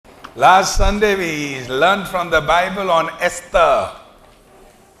Last Sunday we learned from the Bible on Esther.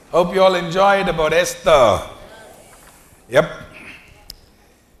 Hope you all enjoyed about Esther. Yep.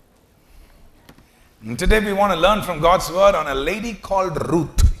 And today we want to learn from God's word on a lady called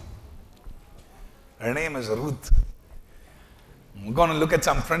Ruth. Her name is Ruth. We're going to look at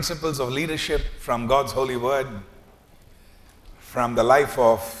some principles of leadership from God's holy word, from the life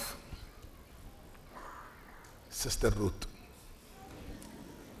of Sister Ruth.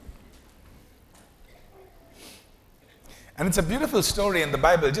 And it's a beautiful story in the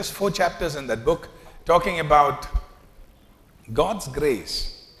Bible, just 4 chapters in that book, talking about God's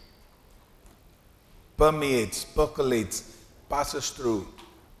grace permeates, percolates, passes through,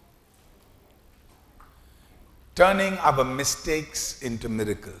 turning our mistakes into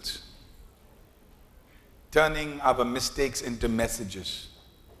miracles, turning our mistakes into messages.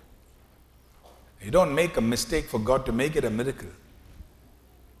 You don't make a mistake for God to make it a miracle.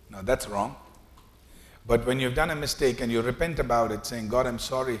 No, that's wrong. But when you've done a mistake and you repent about it, saying, God, I'm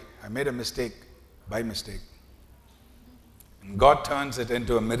sorry, I made a mistake by mistake. And God turns it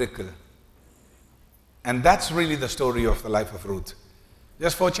into a miracle. And that's really the story of the life of Ruth.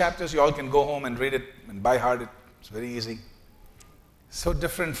 Just 4 chapters, you all can go home and read it and by heart it. It's very easy. So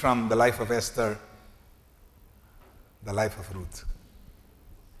different from the life of Esther, the life of Ruth.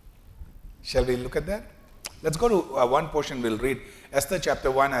 Shall we look at that? Let's go to one portion we'll read. Esther chapter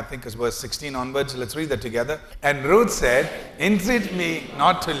 1, I think is verse 16 onwards. Let's read that together. And Ruth said, entreat me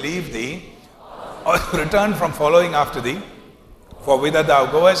not to leave thee, or return from following after thee. For whither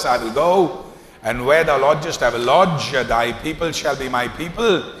thou goest, I will go, and where thou lodgest, I will lodge. Thy people shall be my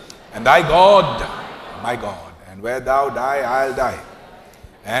people, and thy God, my God. And where thou die, I'll die.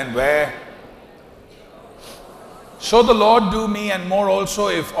 And where... So the Lord do me, and more also,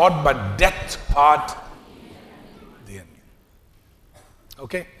 if aught but death part thee and me.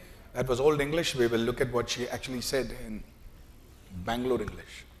 Okay, that was Old English. We will look at what she actually said in Bangalore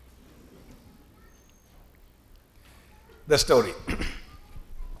English. The story.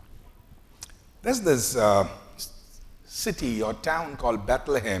 There's this city or town called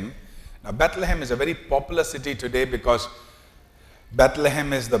Bethlehem. Now, Bethlehem is a very popular city today because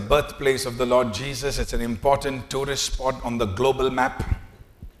Bethlehem is the birthplace of the Lord Jesus. It's an important tourist spot on the global map.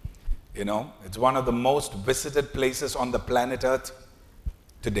 You know, it's one of the most visited places on the planet Earth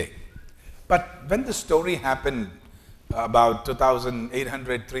today. But when the story happened about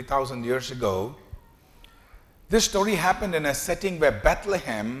 2,800, 3,000 years ago, this story happened in a setting where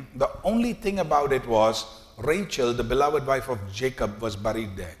Bethlehem, the only thing about it was Rachel, the beloved wife of Jacob, was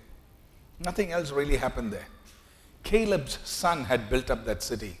buried there. Nothing else really happened there. Caleb's son had built up that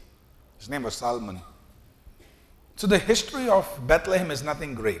city. His name was Solomon. So the history of Bethlehem is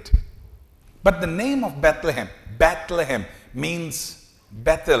nothing great. But the name of Bethlehem, Bethlehem means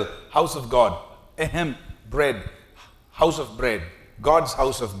Bethel, house of God. Ehem, bread, house of bread. God's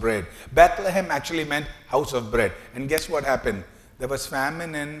house of bread. Bethlehem actually meant house of bread. And guess what happened? There was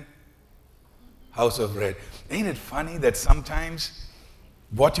famine in house of bread. Ain't it funny that sometimes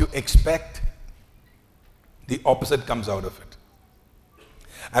what you expect, the opposite comes out of it.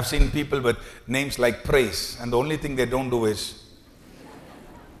 I've seen people with names like Praise, and the only thing they don't do is...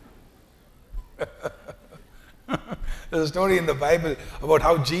 There's a story in the Bible about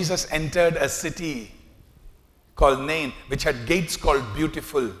how Jesus entered a city called Nain, which had gates called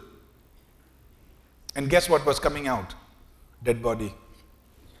Beautiful. And guess what was coming out? Dead body.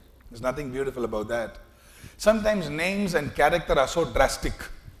 There's nothing beautiful about that. Sometimes names and character are so drastic.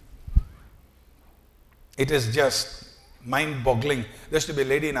 It is just mind-boggling. There used to be a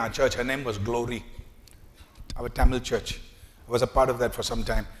lady in our church, her name was Glory. Our Tamil church. I was a part of that for some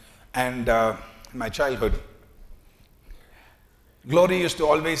time. And in my childhood, Glory used to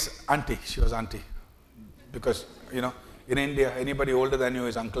always, auntie, she was auntie. Because, you know, in India, anybody older than you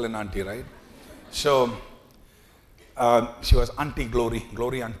is uncle and auntie, right? So, she was Auntie Glory,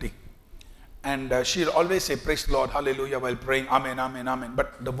 Glory Auntie. And she'd always say, praise the Lord, hallelujah, while praying, amen, amen, amen.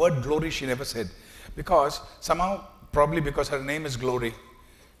 But the word glory she never said. Because somehow, probably because her name is Glory,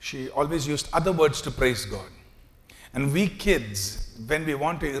 she always used other words to praise God. And we kids, when we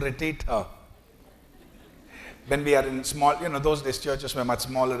want to irritate her, when we are in small, you know, those days churches were much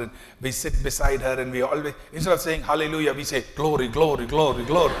smaller, and we sit beside her and we always, instead of saying hallelujah, we say glory, glory, glory,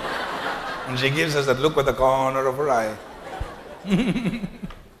 glory. And she gives us that look with the corner of her eye.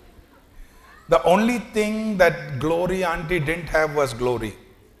 The only thing that Glory Auntie didn't have was glory.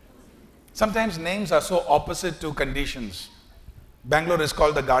 Sometimes names are so opposite to conditions. Bangalore is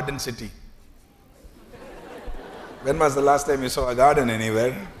called the Garden City. When was the last time you saw a garden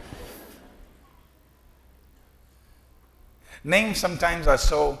anywhere? Names sometimes are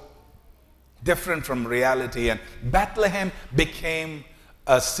so different from reality. And Bethlehem became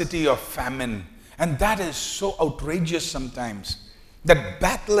a city of famine. And that is so outrageous sometimes. That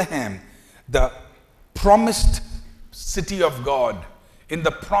Bethlehem, the promised city of God, in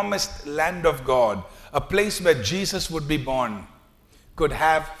the promised land of God, a place where Jesus would be born, could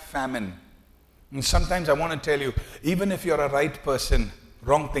have famine. And sometimes I want to tell you, even if you're a right person,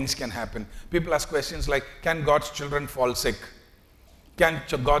 wrong things can happen. People ask questions like, can God's children fall sick? Can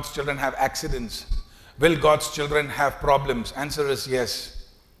God's children have accidents? Will God's children have problems? Answer is yes.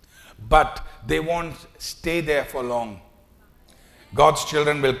 But they won't stay there for long. God's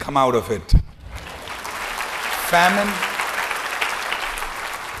children will come out of it.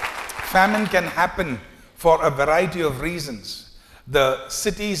 Famine can happen for a variety of reasons. The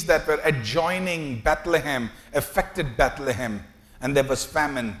cities that were adjoining Bethlehem affected Bethlehem, and there was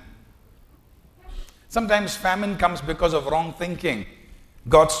famine. Sometimes famine comes because of wrong thinking.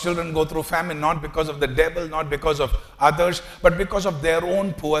 God's children go through famine not because of the devil, not because of others, but because of their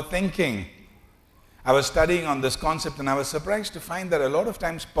own poor thinking. I was studying on this concept and I was surprised to find that a lot of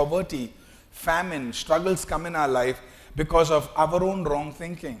times poverty, famine, struggles come in our life because of our own wrong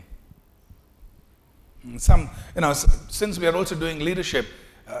thinking. Since we are also doing leadership,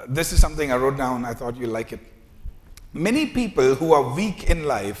 this is something I wrote down. I thought you'll like it. Many people who are weak in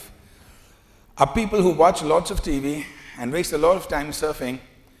life are people who watch lots of TV and waste a lot of time surfing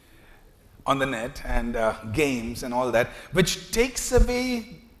on the net and games and all that, which takes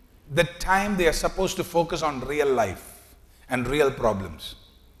away the time they are supposed to focus on real life and real problems.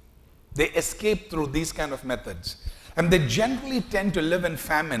 They escape through these kind of methods. And they generally tend to live in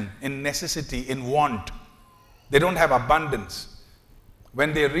famine, in necessity, in want. They don't have abundance.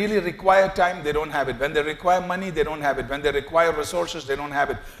 When they really require time, they don't have it. When they require money, they don't have it. When they require resources, they don't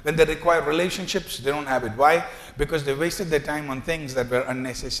have it. When they require relationships, they don't have it. Why? Because they wasted their time on things that were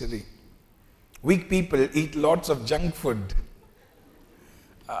unnecessary. Weak people eat lots of junk food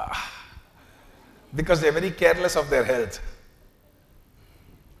because they're very careless of their health.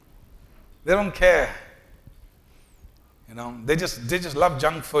 They don't care. They just love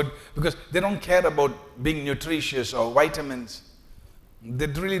junk food because they don't care about being nutritious or vitamins. They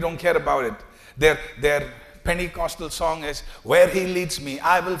really don't care about it. Their Pentecostal song is, where he leads me,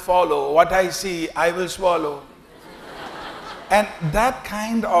 I will follow. What I see, I will swallow. And that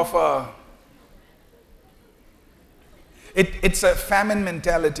kind of it's a famine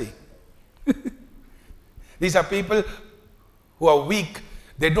mentality. These are people who are weak.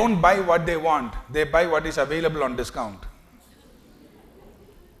 They don't buy what they want. They buy what is available on discount.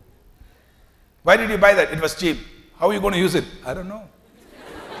 Why did you buy that? It was cheap. How are you going to use it? I don't know.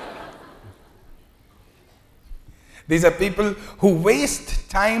 These are people who waste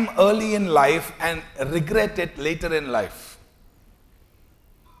time early in life and regret it later in life.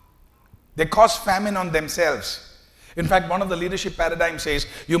 They cause famine on themselves. In fact, one of the leadership paradigms says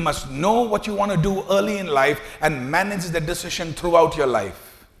you must know what you want to do early in life and manage the decision throughout your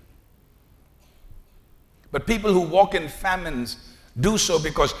life. But people who walk in famines do so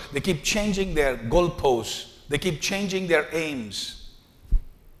because they keep changing their goalposts. They keep changing their aims.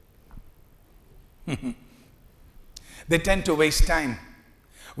 They tend to waste time.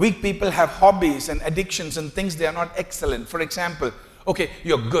 Weak people have hobbies and addictions and things they are not excellent. For example, okay,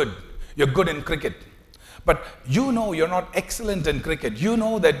 you're good. You're good in cricket. But you know you're not excellent in cricket. You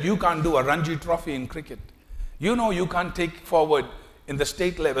know that you can't do a Ranji Trophy in cricket. You know you can't take forward in the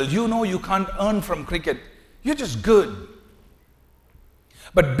state level. You know you can't earn from cricket. You're just good.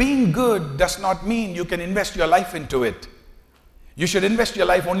 But being good does not mean you can invest your life into it. You should invest your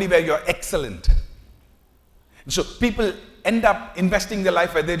life only where you're excellent. And so people end up investing their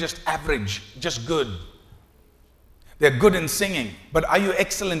life where they're just average, just good. They're good in singing, but are you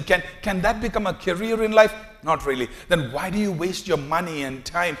excellent? Can that become a career in life? Not really. Then why do you waste your money and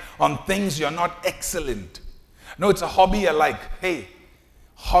time on things you're not excellent? No, it's a hobby alike. Hey,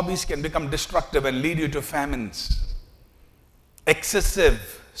 hobbies can become destructive and lead you to famines.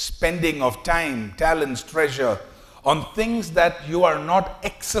 Excessive spending of time, talents, treasure on things that you are not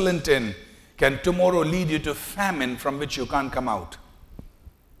excellent in can tomorrow lead you to famine from which you can't come out.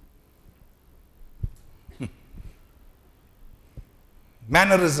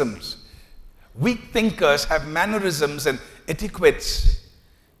 Mannerisms. Weak thinkers have mannerisms and etiquettes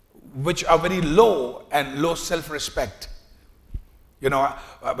which are very low and low self-respect. When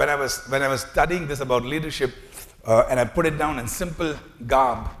I was studying this about leadership and I put it down in simple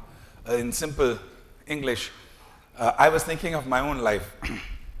garb, in simple English, I was thinking of my own life.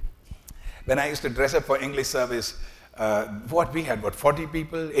 When I used to dress up for English service, we had 40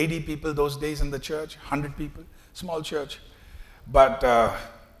 people, 80 people those days in the church, 100 people, small church. But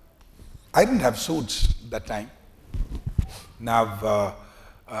I didn't have suits that time. Now,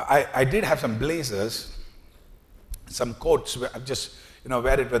 I did have some blazers, some coats. I just,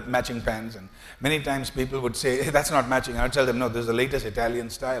 wear it with matching pants. And many times people would say, hey, that's not matching. I'll tell them, no, this is the latest Italian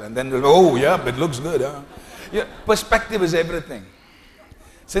style. And then they'll go, oh, yeah, it looks good. Huh? Yeah, perspective is everything.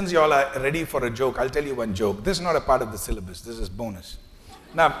 Since you all are ready for a joke, I'll tell you one joke. This is not a part of the syllabus. This is bonus.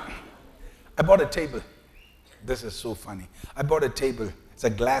 Now, I bought a table. This is so funny. I bought a table. It's a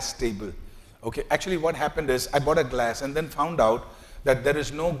glass table. Okay, actually what happened is I bought a glass and then found out that there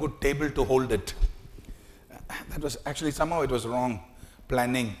is no good table to hold it. That was actually, somehow it was wrong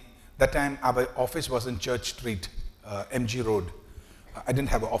planning. That time our office was in Church Street, MG Road. I didn't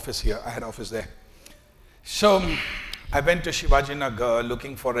have an office here. I had an office there. So I went to Shivaji Nagar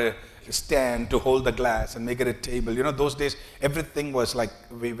looking for a stand to hold the glass and make it a table. Those days everything was like,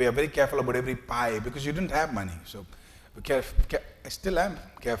 we were very careful about every pie because you didn't have money. So I still am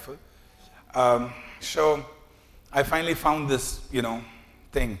careful. So I finally found this,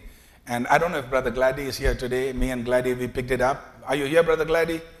 thing. And I don't know if Brother Glady is here today. Me and Glady, we picked it up. Are you here, Brother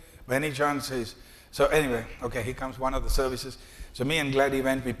Glady? By any chance? So anyway, okay, he comes one of the services. So me and Glady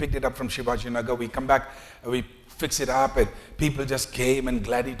went, we picked it up from Shivaji Nagar. We come back, we fix it up, and people just came, and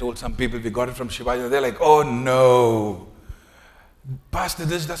Glady told some people we got it from Shivaji. They're like, oh no, Pastor,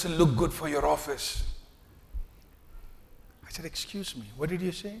 this doesn't look good for your office. I said, excuse me, what did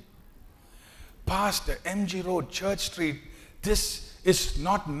you say? Pastor, MG Road, Church Street, this is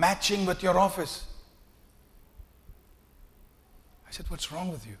not matching with your office. I said, what's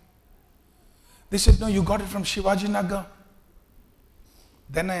wrong with you? They said, no, you got it from Shivaji Nagar.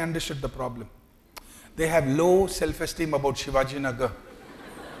 Then I understood the problem. They have low self-esteem about Shivaji Nagar.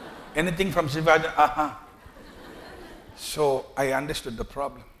 Anything from Shivaji, So I understood the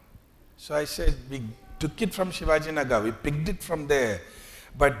problem. So I said, we took it from Shivaji Nagar, we picked it from there.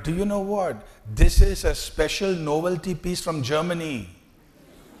 But do you know what? This is a special novelty piece from Germany.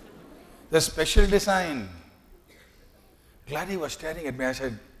 The special design. Glady was staring at me. I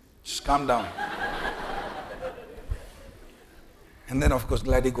said, just calm down. And then of course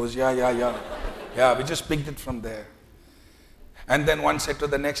Glady goes, yeah, we just picked it from there. And then one said to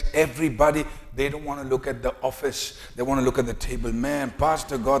the next, everybody, they don't want to look at the office. They want to look at the table. Man,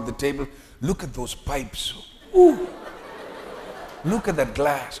 Pastor got the table. Look at those pipes. Ooh. Look at that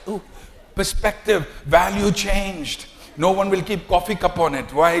glass. Ooh. Perspective, value changed. No one will keep coffee cup on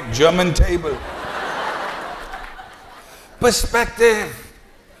it. Why? German table. Perspective.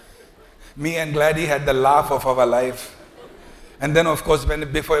 Me and Glady had the laugh of our life. And then of course,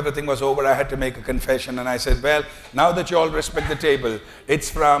 before everything was over, I had to make a confession. And I said, well, now that you all respect the table,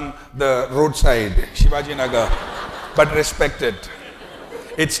 it's from the roadside, Shivaji Nagar. But respect it.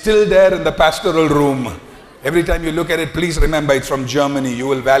 It's still there in the pastoral room. Every time you look at it, please remember it's from Germany. You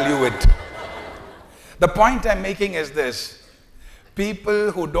will value it. The point I'm making is this.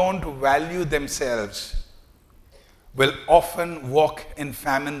 People who don't value themselves will often walk in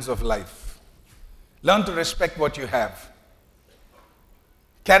famines of life. Learn to respect what you have.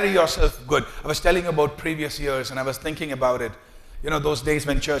 Carry yourself good. I was telling you about previous years and I was thinking about it. Those days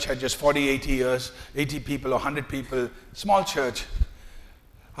when church had just 40, 80 people or 100 people, small church.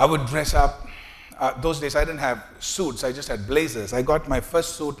 I would dress up. Those days I didn't have suits, I just had blazers. I got my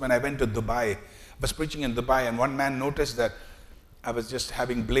first suit when I went to Dubai. I was preaching in Dubai and one man noticed that I was just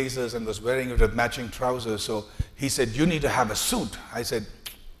having blazers and was wearing it with matching trousers. So he said, you need to have a suit. I said,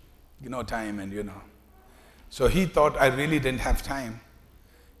 time and So he thought I really didn't have time.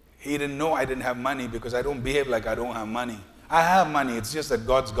 He didn't know I didn't have money because I don't behave like I don't have money. I have money, it's just that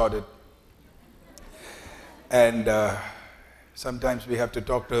God's got it. And sometimes we have to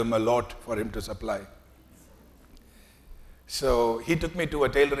talk to him a lot for him to supply. So he took me to a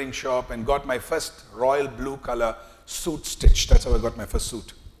tailoring shop and got my first royal blue color suit stitched. That's how I got my first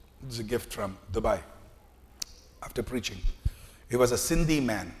suit. This is a gift from Dubai after preaching. He was a Sindhi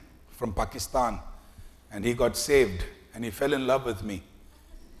man from Pakistan and he got saved and he fell in love with me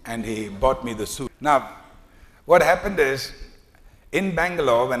and he bought me the suit. Now, what happened is in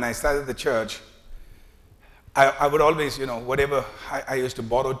Bangalore when I started the church, I would always, whatever, I used to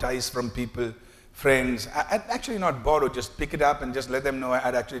borrow ties from people, friends. I'd actually not borrow, just pick it up and just let them know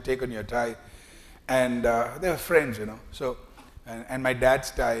I'd actually taken your tie. And they were friends, So, and my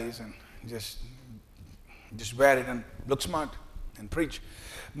dad's ties, and just wear it and look smart and preach.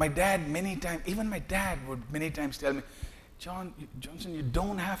 My dad many times, even my dad would many times tell me, Johnson, you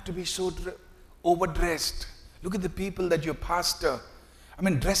don't have to be so overdressed. Look at the people that you pastor. I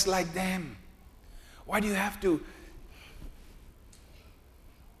mean, dress like them. Why do you have to?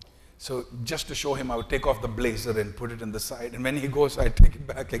 So just to show him, I would take off the blazer and put it in the side. And when he goes, I take it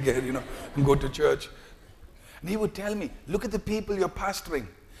back again, and go to church. And he would tell me, look at the people you're pastoring.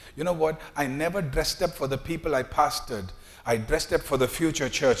 You know what? I never dressed up for the people I pastored. I dressed up for the future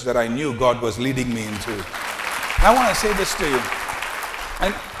church that I knew God was leading me into. I want to say this to you.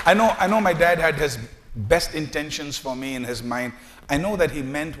 And I know my dad had his best intentions for me in his mind. I know that he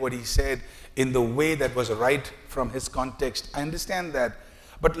meant what he said in the way that was right from his context. I understand that.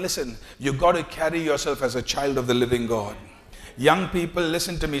 But listen, you got to carry yourself as a child of the living God. Young people,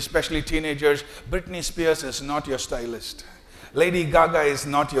 listen to me, especially teenagers. Britney Spears is not your stylist. Lady Gaga is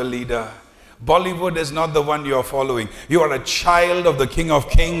not your leader. Bollywood is not the one you are following. You are a child of the King of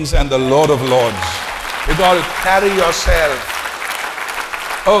Kings and the Lord of Lords. You got to carry yourself.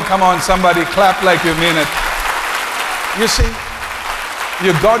 Oh, come on, somebody clap like you mean it. You see,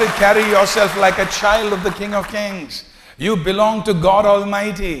 you got to carry yourself like a child of the King of Kings. You belong to God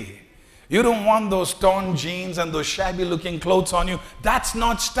Almighty. You don't want those torn jeans and those shabby looking clothes on you. That's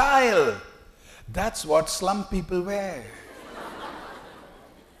not style. That's what slum people wear.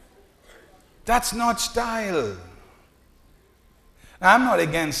 That's not style. Now, I'm not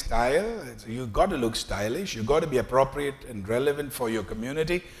against style. You've got to look stylish. You've got to be appropriate and relevant for your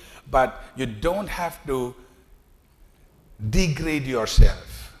community. But you don't have to degrade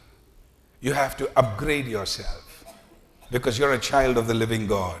yourself. You have to upgrade yourself. Because you're a child of the living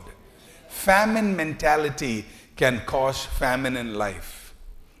God. Famine mentality can cause famine in life.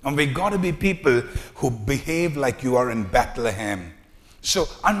 And we got to be people who behave like you are in Bethlehem. So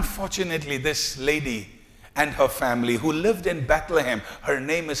unfortunately, this lady and her family who lived in Bethlehem, her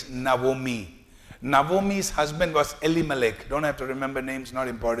name is Naomi. Naomi's husband was Elimelech. Don't have to remember names, not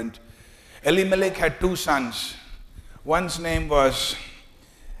important. Elimelech had two sons. One's name was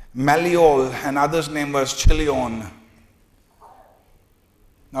Maliol and other's name was Chilion.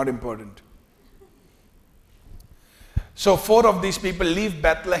 Not important. So 4 of these people leave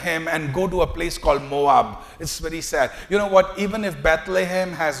Bethlehem and go to a place called Moab. It's very sad. You know what? Even if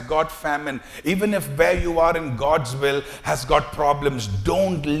Bethlehem has got famine, even if where you are in God's will has got problems,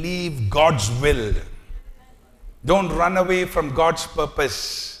 don't leave God's will. Don't run away from God's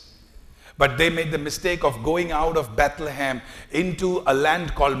purpose. But they made the mistake of going out of Bethlehem into a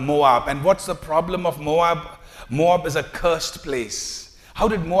land called Moab. And what's the problem of Moab? Moab is a cursed place. How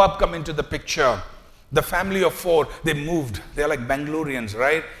did Moab come into the picture? The family of 4, they moved. They're like Bangaloreans,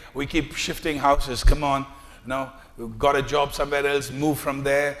 right? We keep shifting houses. Come on. We've got a job somewhere else, move from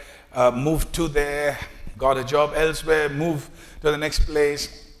there, move to there, got a job elsewhere, move to the next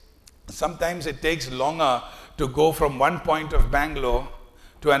place. Sometimes it takes longer to go from one point of Bangalore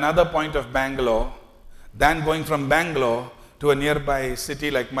to another point of Bangalore than going from Bangalore to a nearby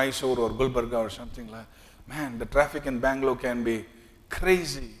city like Mysore or Gulbarga or something like that. Man, the traffic in Bangalore can be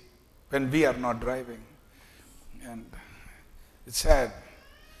crazy when we are not driving. And it's sad.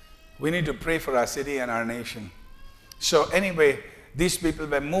 We need to pray for our city and our nation. So anyway, these people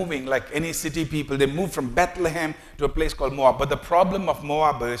were moving like any city people. They moved from Bethlehem to a place called Moab. But the problem of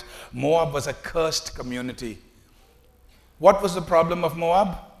Moab is Moab was a cursed community. What was the problem of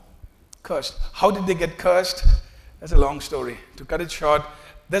Moab? Cursed. How did they get cursed? That's a long story. To cut it short,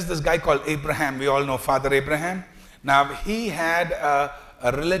 there's this guy called Abraham. We all know Father Abraham. Now, he had a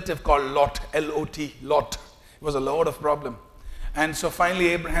relative called Lot, L-O-T, Lot. It was a lot of problem. And so finally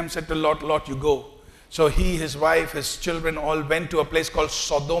Abraham said to Lot, Lot, you go. So he, his wife, his children all went to a place called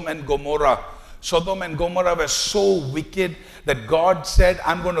Sodom and Gomorrah. Sodom and Gomorrah were so wicked that God said,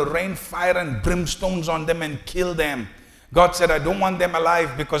 I'm going to rain fire and brimstones on them and kill them. God said, I don't want them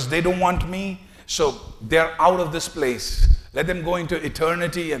alive because they don't want me. So they're out of this place. Let them go into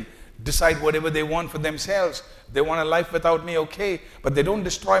eternity and decide whatever they want for themselves. They want a life without me, okay. But they don't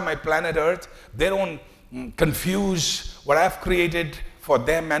destroy my planet Earth. They don't confuse what I've created for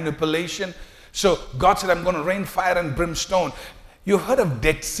their manipulation. So God said, I'm going to rain fire and brimstone. You heard of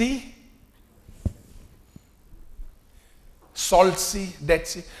Dead Sea? Salt Sea, Dead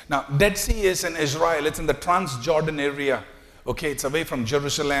Sea. Now, Dead Sea is in Israel. It's in the Transjordan area. Okay, it's away from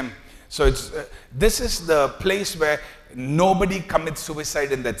Jerusalem. So this is the place where nobody commits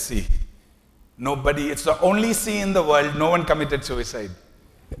suicide in that sea. Nobody. It's the only sea in the world no one committed suicide.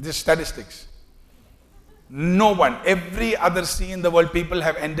 This statistics. No one. Every other sea in the world, people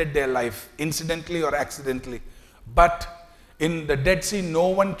have ended their life, incidentally or accidentally. But in the Dead Sea, no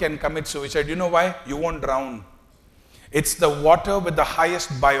one can commit suicide. You know why? You won't drown. It's the water with the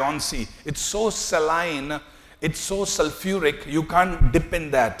highest buoyancy. It's so saline, it's so sulfuric, you can't dip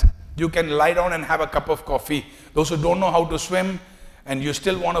in that. You can lie down and have a cup of coffee. Those who don't know how to swim and you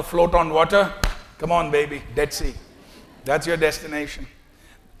still want to float on water, come on baby, Dead Sea. That's your destination.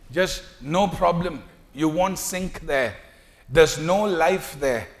 Just no problem. You won't sink there. There's no life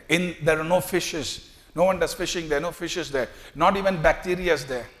there. There are no fishes. No one does fishing there. No fishes there. Not even bacteria is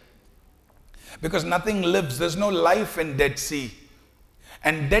there. Because nothing lives. There's no life in Dead Sea.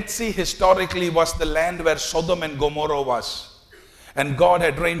 And Dead Sea historically was the land where Sodom and Gomorrah was. And God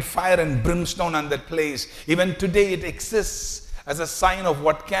had rained fire and brimstone on that place. Even today it exists as a sign of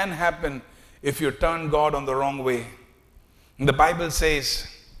what can happen if you turn God on the wrong way. And the Bible says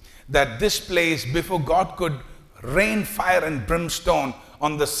that this place, before God could rain fire and brimstone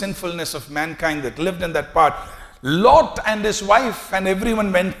on the sinfulness of mankind that lived in that part, Lot and his wife and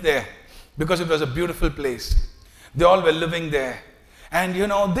everyone went there because it was a beautiful place. They all were living there. And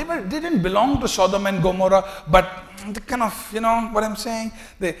they didn't belong to Sodom and Gomorrah, but they kind of, what I'm saying?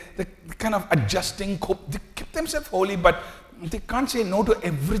 They kind of adjusting, they kept themselves holy, but they can't say no to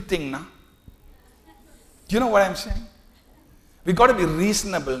everything, nah? You know what I'm saying? We got to be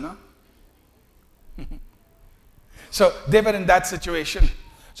reasonable, no? So they were in that situation.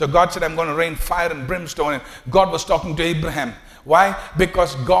 So God said, I'm going to rain fire and brimstone. And God was talking to Abraham. Why?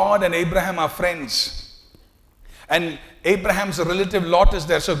 Because God and Abraham are friends. And Abraham's relative Lot is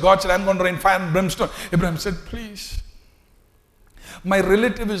there. So God said, I'm going to rain fire and brimstone. Abraham said, please. My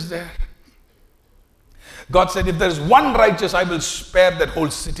relative is there. God said, if there is one righteous, I will spare that whole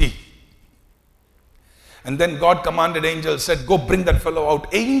city. And then God commanded angels, said, go bring that fellow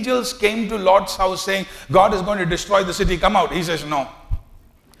out. Angels came to Lot's house saying, God is going to destroy the city. Come out. He says, no.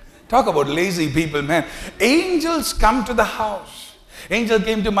 Talk about lazy people, man. Angels come to the house. Angel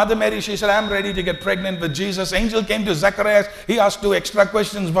came to Mother Mary. She said, I'm ready to get pregnant with Jesus. Angel came to Zacharias. He asked 2 extra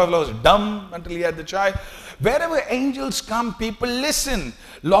questions. But was dumb until he had the child. Wherever angels come, people listen.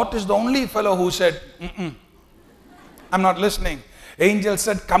 Lot is the only fellow who said, I'm not listening. Angel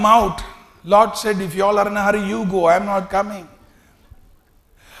said, come out. Lot said, if you all are in a hurry, you go. I'm not coming.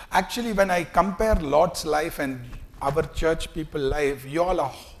 Actually, when I compare Lot's life and our church people life, you all are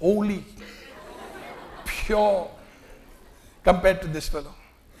holy, pure, compared to this fellow.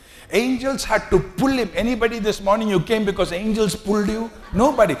 Angels had to pull him. Anybody this morning you came because angels pulled you?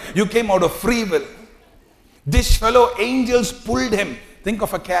 Nobody. You came out of free will. This fellow, angels pulled him. Think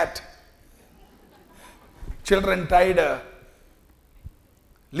of a cat. Children tied a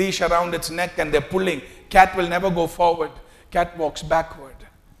leash around its neck and they're pulling. Cat will never go forward. Cat walks backward.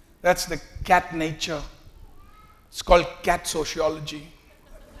 That's the cat nature. It's called cat sociology.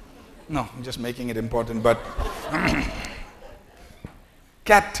 No, I'm just making it important, but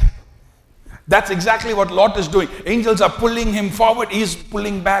cat. That's exactly what Lot is doing. Angels are pulling him forward. He's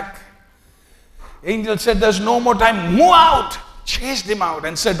pulling back. Angel said, there's no more time. Move out. Chased him out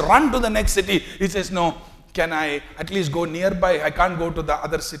and said, run to the next city. He says, no. Can I at least go nearby? I can't go to the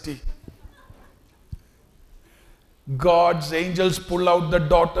other city. God's angels pull out the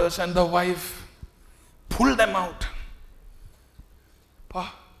daughters and the wife. Pull them out.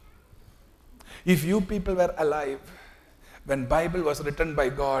 If you people were alive when Bible was written by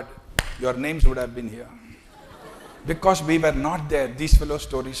God, your names would have been here. Because we were not there, these fellow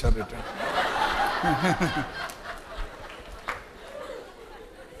stories are written.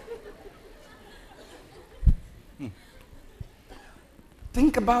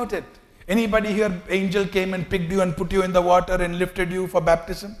 Think about it. Anybody here, angel came and picked you and put you in the water and lifted you for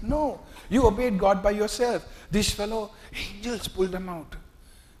baptism? No. You obeyed God by yourself. This fellow, angels pulled him out.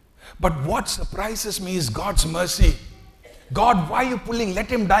 But what surprises me is God's mercy. God, why are you pulling? Let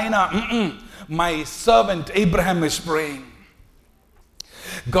him die now. My servant Abraham is praying.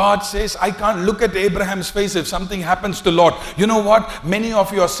 God says, I can't look at Abraham's face if something happens to Lot. You know what? Many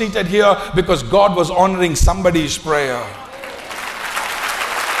of you are seated here because God was honoring somebody's prayer.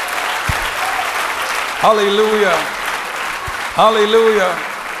 Hallelujah. Hallelujah.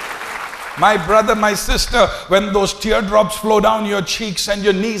 My brother, my sister, when those teardrops flow down your cheeks and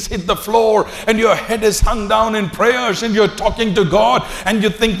your knees hit the floor and your head is hung down in prayers and you're talking to God and you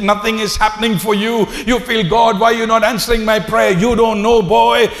think nothing is happening for you, you feel, God, why are you not answering my prayer? You don't know,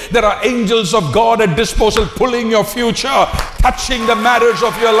 boy. There are angels of God at disposal pulling your future, touching the matters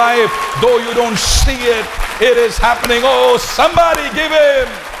of your life. Though you don't see it, it is happening. Oh, somebody give him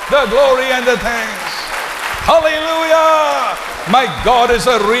the glory and the thanks. Hallelujah. My God is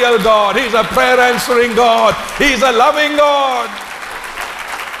a real God. He's a prayer answering God. He's a loving God.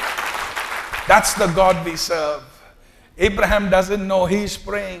 That's the God we serve. Abraham doesn't know he's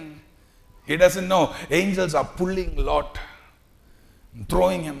praying. He doesn't know. Angels are pulling Lot,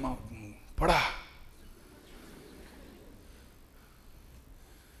 throwing him out. Pada.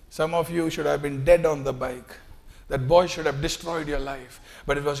 Some of you should have been dead on the bike. That boy should have destroyed your life.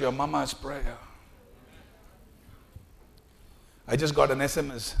 But it was your mama's prayer. I just got an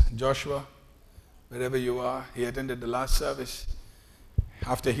SMS. Joshua, wherever you are, he attended the last service.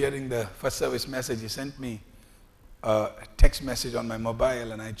 After hearing the first service message, he sent me a text message on my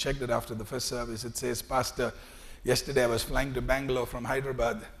mobile, and I checked it after the first service. It says, Pastor, yesterday I was flying to Bangalore from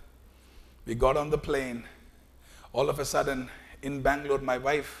Hyderabad. We got on the plane. All of a sudden, in Bangalore, my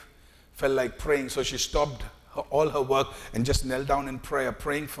wife felt like praying, so she stopped all her work and just knelt down in prayer,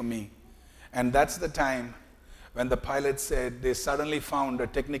 praying for me. And that's the time when the pilot said they suddenly found a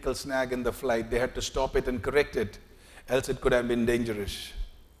technical snag in the flight. They had to stop it and correct it, else it could have been dangerous.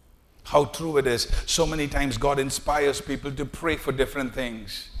 How true it is. So many times God inspires people to pray for different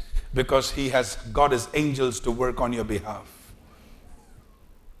things because He has got His angels to work on your behalf.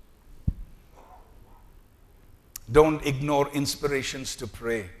 Don't ignore inspirations to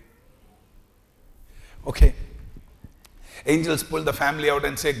pray. Okay. Angels pull the family out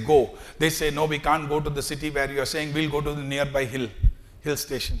and say, go. They say, no, we can't go to the city where you are saying. We'll go to the nearby hill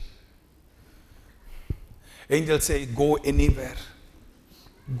station. Angels say, go anywhere.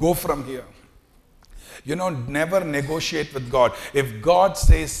 Go from here. You know, never negotiate with God. If God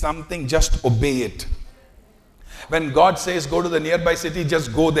says something, just obey it. When God says go to the nearby city,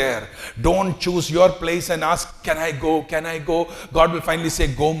 just go there. Don't choose your place and ask, can I go? Can I go? God will finally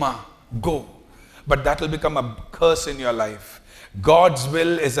say, go ma, go. But that will become a curse in your life. God's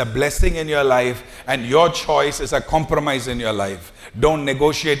will is a blessing in your life, and your choice is a compromise in your life. Don't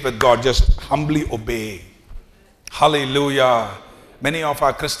negotiate with God, just humbly obey. Hallelujah. Many of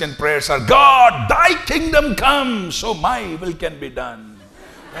our Christian prayers are, God, thy kingdom come, so my will can be done.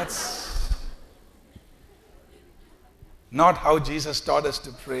 That's not how Jesus taught us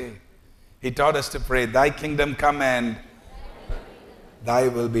to pray. He taught us to pray, thy kingdom come and thy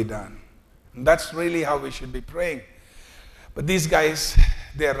will be done. And that's really how we should be praying. But these guys,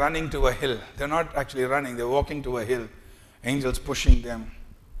 they're running to a hill. They're not actually running, they're walking to a hill. Angels pushing them.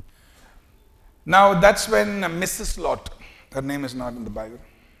 Now that's when Mrs. Lot, her name is not in the Bible,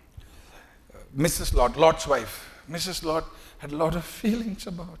 Mrs. Lot, Lot's wife, Mrs. Lot had a lot of feelings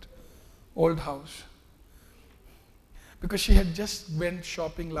about old house. Because she had just went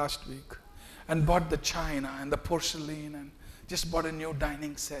shopping last week and bought the china and the porcelain and just bought a new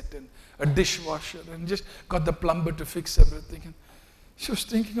dining set and a dishwasher and just got the plumber to fix everything. And she was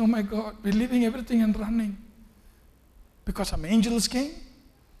thinking, oh my God, we're leaving everything and running because some angels came.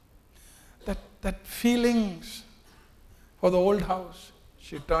 That feelings for the old house,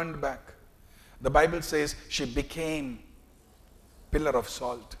 she turned back. The Bible says she became pillar of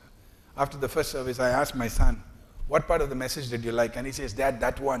salt. After the first service, I asked my son, what part of the message did you like? And he says, Dad,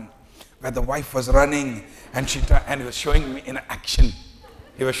 that one where the wife was running and he was showing me in action.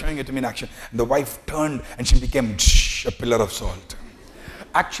 He was showing it to me in action. And the wife turned and she became a pillar of salt.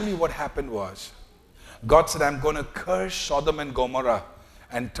 Actually, what happened was, God said, I'm going to curse Sodom and Gomorrah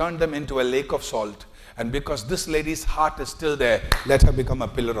and turn them into a lake of salt. And because this lady's heart is still there, let her become a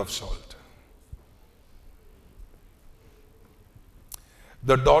pillar of salt.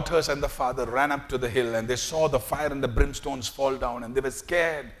 The daughters and the father ran up to the hill and they saw the fire and the brimstones fall down and they were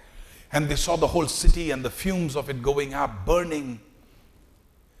scared. And they saw the whole city and the fumes of it going up, burning.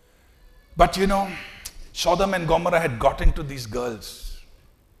 But you know, Sodom and Gomorrah had got into these girls.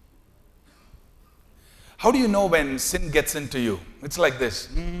 How do you know when sin gets into you? It's like this.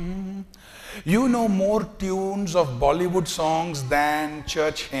 You know more tunes of Bollywood songs than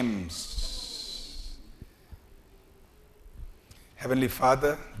church hymns. Heavenly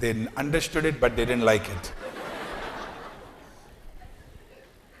Father, they understood it, but they didn't like it.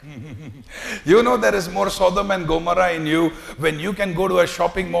 You know there is more Sodom and Gomorrah in you when you can go to a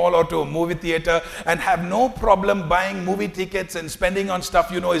shopping mall or to a movie theater and have no problem buying movie tickets and spending on stuff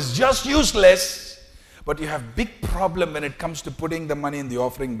you know is just useless, but you have big problem when it comes to putting the money in the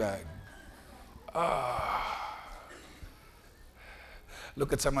offering bag.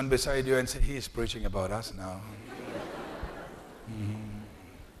 Look at someone beside you and say, he is preaching about us now.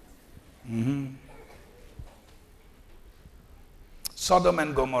 Sodom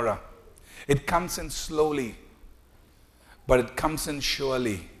and Gomorrah. It comes in slowly, but it comes in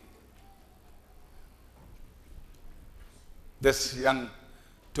surely. This young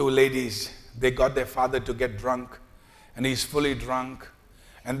two ladies, they got their father to get drunk, and he's fully drunk,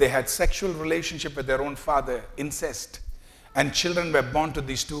 and they had sexual relationship with their own father, incest, and children were born to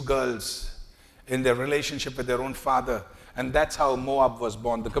these two girls in their relationship with their own father. And that's how Moab was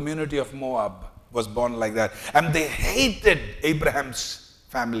born. The community of Moab was born like that. And they hated Abraham's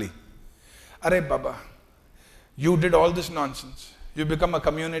family. Arey Baba, you did all this nonsense. You become a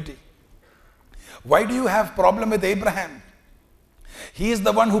community. Why do you have problem with Abraham? He is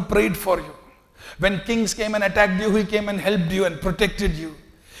the one who prayed for you. When kings came and attacked you, he came and helped you and protected you.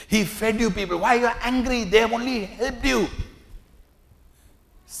 He fed you people. Why are you angry? They have only helped you.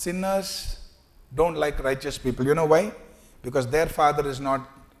 Sinners don't like righteous people. You know why? Because their father is not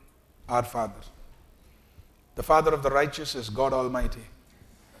our father. The father of the righteous is God Almighty.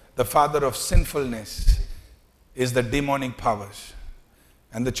 The father of sinfulness is the demonic powers.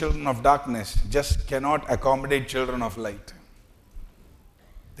 And the children of darkness just cannot accommodate children of light.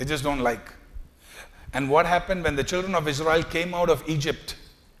 They just don't like. And what happened when the children of Israel came out of Egypt?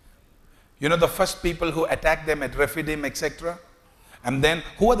 You know the first people who attacked them at Rephidim, etc.? And then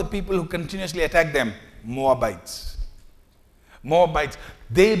who are the people who continuously attack them? Moabites. Moabites.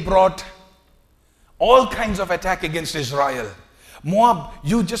 They brought all kinds of attack against Israel. Moab,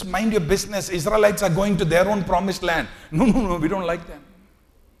 you just mind your business. Israelites are going to their own promised land. No, we don't like them.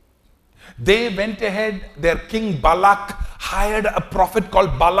 They went ahead, their king Balak hired a prophet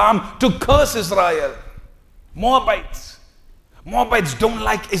called Balaam to curse Israel. Moabites. Moabites don't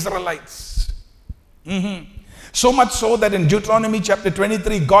like Israelites. So much so that in Deuteronomy chapter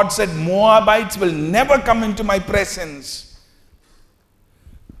 23, God said, Moabites will never come into my presence.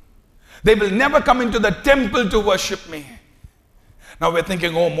 They will never come into the temple to worship me. Now we're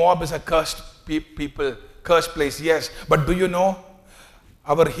thinking, oh, Moab is a cursed people, cursed place. Yes, but do you know,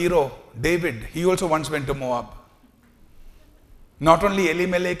 our hero, David, he also once went to Moab. Not only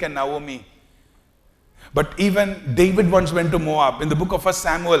Elimelech and Naomi, but even David once went to Moab. In the book of 1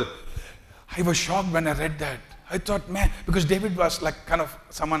 Samuel, I was shocked when I read that. I thought, man, because David was like kind of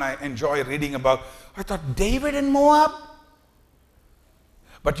someone I enjoy reading about. I thought, David in Moab?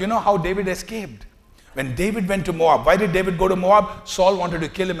 But you know how David escaped? When David went to Moab, why did David go to Moab? Saul wanted to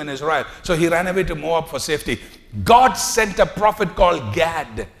kill him in Israel. So he ran away to Moab for safety. God sent a prophet called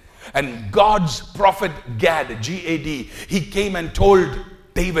Gad. And God's prophet Gad, G-A-D, he came and told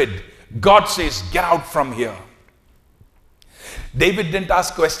David, God says, get out from here. David didn't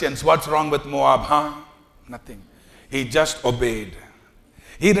ask questions. What's wrong with Moab? Nothing. He just obeyed.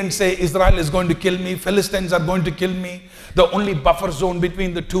 He didn't say, Israel is going to kill me. Philistines are going to kill me. The only buffer zone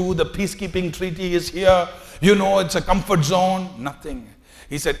between the two, the peacekeeping treaty is here. You know, it's a comfort zone. Nothing.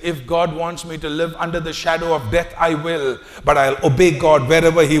 He said, if God wants me to live under the shadow of death, I will. But I'll obey God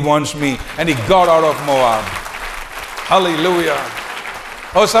wherever he wants me. And he got out of Moab. Hallelujah.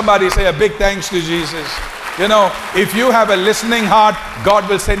 Oh, somebody say a big thanks to Jesus. You know, if you have a listening heart, God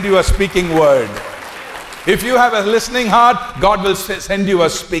will send you a speaking word. If you have a listening heart, God will send you a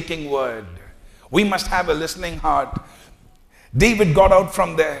speaking word. We must have a listening heart. David got out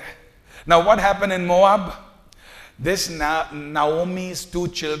from there. Now what happened in Moab? This Naomi's two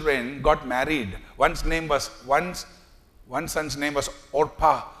children got married. One son's name was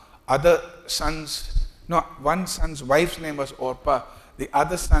Orpah. One son's wife's name was Orpah. The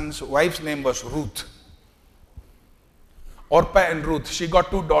other son's wife's name was Ruth. Orpah and Ruth, she got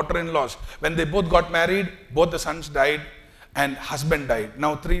two daughter-in-laws. When they both got married, both the sons died and husband died.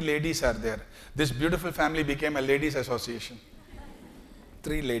 Now 3 ladies are there. This beautiful family became a ladies' association.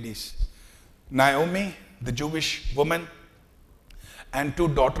 3 ladies. Naomi, the Jewish woman, and 2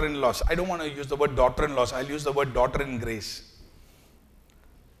 daughter-in-laws. I don't want to use the word daughter-in-laws. I'll use the word daughter in grace.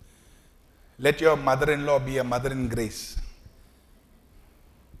 Let your mother-in-law be a mother in grace.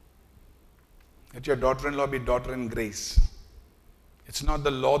 Let your daughter-in-law be daughter in grace. It's not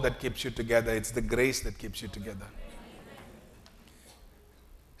the law that keeps you together. It's the grace that keeps you together.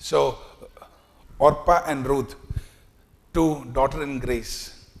 So, Orpah and Ruth, 2 daughter in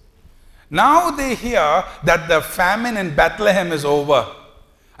grace. Now they hear that the famine in Bethlehem is over.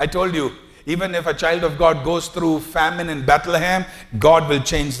 I told you, even if a child of God goes through famine in Bethlehem, God will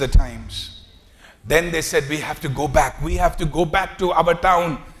change the times. Then they said, we have to go back. We have to go back to our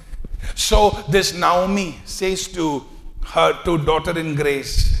town. So this Naomi says to her 2 daughter in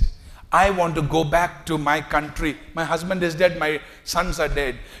grace, I want to go back to my country. My husband is dead. My sons are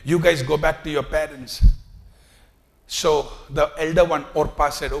dead. You guys go back to your parents. So the elder one, Orpah,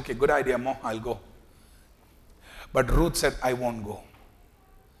 said, okay, good idea, Mo, I'll go. But Ruth said, I won't go.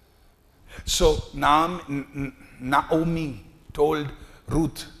 So Naomi told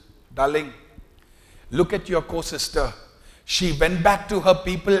Ruth, darling, look at your co-sister. She went back to her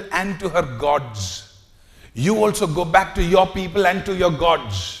people and to her gods. You also go back to your people and to your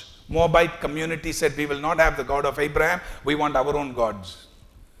gods. Moabite community said, we will not have the God of Abraham. We want our own gods.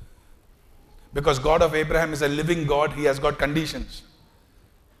 Because God of Abraham is a living God. He has got conditions.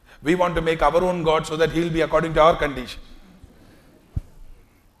 We want to make our own God so that he'll be according to our condition.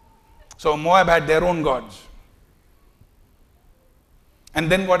 So Moab had their own gods. And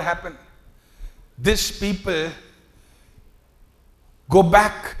then what happened? These people go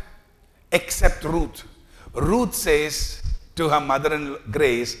back except Ruth. Ruth says to her mother in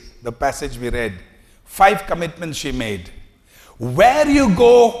Grace, the passage we read, 5 commitments she made. Where you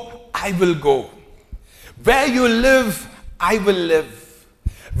go, I will go. Where you live, I will live.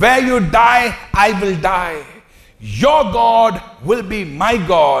 Where you die, I will die. Your God will be my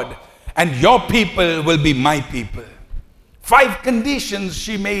God, and your people will be my people. 5 conditions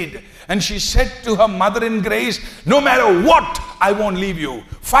she made. And she said to her mother in grace, no matter what, I won't leave you.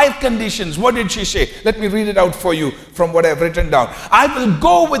 5 conditions. What did she say? Let me read it out for you from what I've written down. I will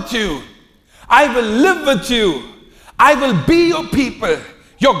go with you. I will live with you. I will be your people.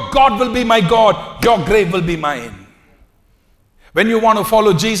 Your God will be my God. Your grave will be mine. When you want to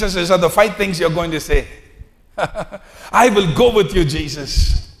follow Jesus, these are the 5 things you're going to say. I will go with you,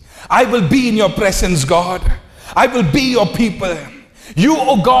 Jesus. I will be in your presence, God. I will be your people. You,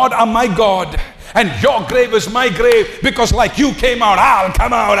 oh God, are my God. And your grave is my grave, because like you came out, I'll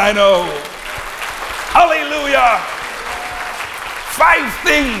come out, I know. Hallelujah. 5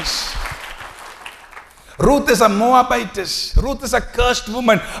 things. Ruth is a Moabitess. Ruth is a cursed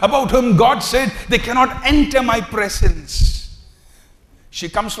woman about whom God said they cannot enter my presence. She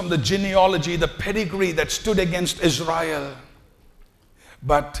comes from the genealogy, the pedigree that stood against Israel.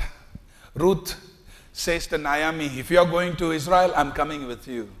 But Ruth says to Naomi, if you are going to Israel, I'm coming with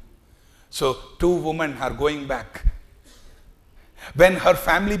you. So 2 women are going back. When her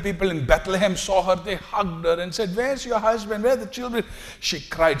family people in Bethlehem saw her, they hugged her and said, where's your husband? Where are the children? She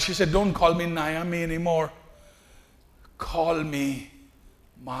cried. She said, don't call me Naomi anymore. Call me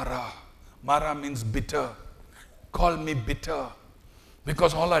Mara. Mara means bitter. Call me bitter.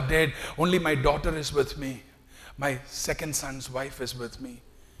 Because all are dead. Only my daughter is with me. My second son's wife is with me.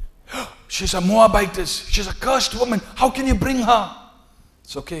 She's a Moabitess. She's a cursed woman. How can you bring her?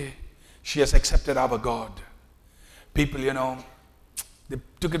 It's okay. She has accepted our God. People, they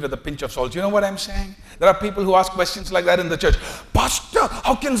took it with a pinch of salt. You know what I'm saying? There are people who ask questions like that in the church. Pastor,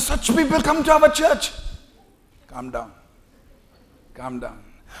 how can such people come to our church? Calm down. Calm down.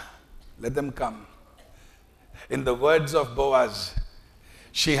 Let them come. In the words of Boaz,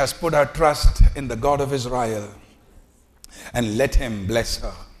 she has put her trust in the God of Israel, and let him bless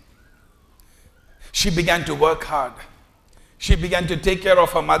her. She began to work hard. She began to take care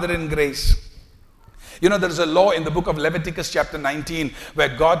of her mother in grace. There is a law in the book of Leviticus chapter 19 where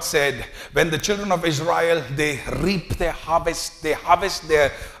God said, when the children of Israel, they reap their harvest, they harvest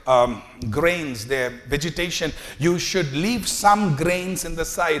their grains, their vegetation, you should leave some grains in the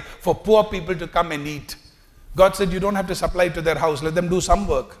side for poor people to come and eat. God said, you don't have to supply it to their house. Let them do some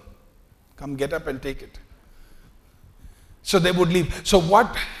work. Come, get up and take it. So they would leave. So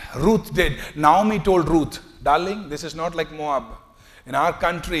what Ruth did, Naomi told Ruth, darling, this is not like Moab. In our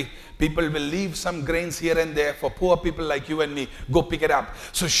country, people will leave some grains here and there for poor people like you and me. Go pick it up.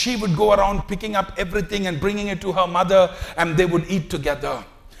 So she would go around picking up everything and bringing it to her mother, and they would eat together.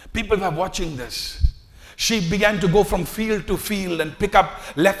 People were watching this. She began to go from field to field and pick up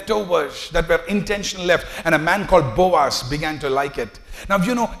leftovers that were intentionally left. And a man called Boaz began to like it. Now,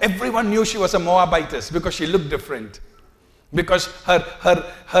 everyone knew she was a Moabitess because she looked different. Because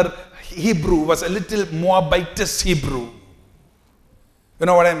her Hebrew was a little Moabitess Hebrew. You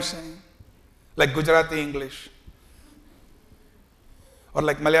know what I'm saying? Like Gujarati English. Or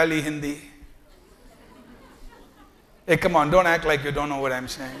like Malayali Hindi. Hey, come on, don't act like you don't know what I'm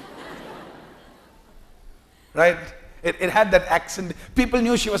saying. Right? It had that accent. People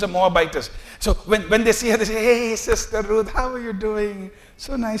knew she was a Moabitess. So when they see her, they say, hey, Sister Ruth, how are you doing?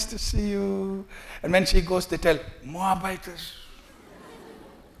 So nice to see you. And when she goes, they tell, Moabitess.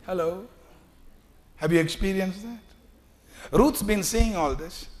 Hello. Have you experienced that? Ruth's been seeing all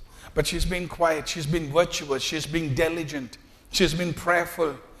this, but she's been quiet. She's been virtuous. She's been diligent. She's been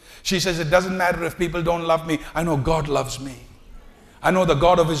prayerful. She says, it doesn't matter if people don't love me. I know God loves me. I know the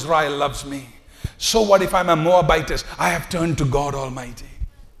God of Israel loves me. So what if I'm a Moabitess? I have turned to God Almighty.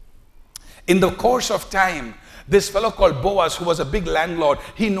 In the course of time, this fellow called Boaz, who was a big landlord,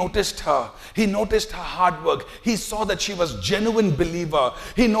 he noticed her. He noticed her hard work. He saw that she was a genuine believer.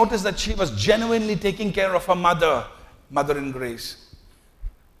 He noticed that she was genuinely taking care of her mother in grace.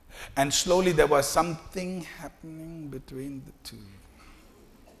 And slowly there was something happening between the two.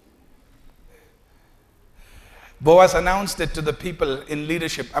 Boaz announced it to the people in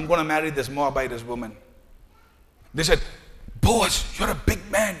leadership. I'm going to marry this Moabitess woman. They said, Boaz, you're a big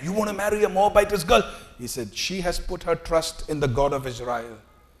man. You want to marry a Moabitess girl? He said, she has put her trust in the God of Israel.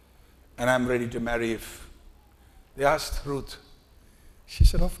 And I'm ready to marry if. They asked Ruth. She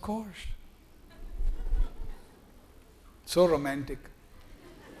said, of course. So romantic.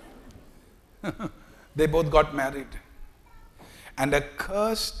 They both got married. And a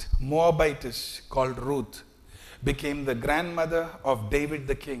cursed Moabitess called Ruth became the grandmother of David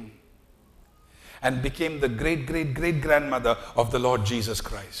the king and became the great-great-great-grandmother of the Lord Jesus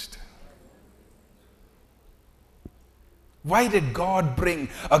Christ. Why did God bring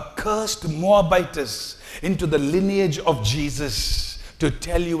a cursed Moabitess into the lineage of Jesus? To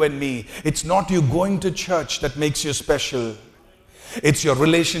tell you and me, it's not you going to church that makes you special. It's your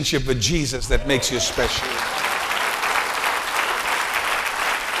relationship with Jesus that makes you special.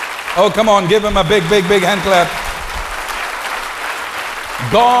 Oh, come on, give him a big, big, big hand clap.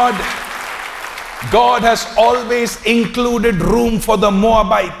 God has always included room for the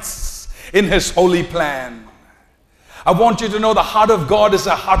Moabites in his holy plan. I want you to know the heart of God is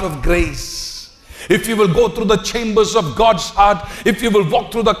a heart of grace. If you will go through the chambers of God's heart, if you will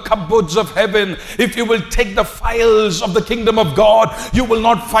walk through the cupboards of heaven, if you will take the files of the kingdom of God, you will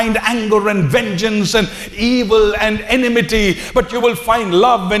not find anger and vengeance and evil and enmity, but you will find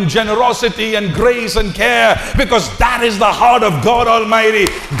love and generosity and grace and care, because that is the heart of God Almighty.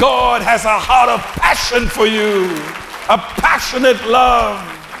 God has a heart of passion for you, a passionate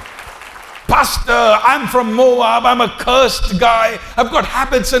love. Pastor, I'm from Moab. I'm a cursed guy. I've got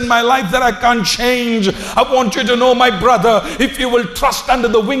habits in my life that I can't change. I want you to know, my brother, if you will trust under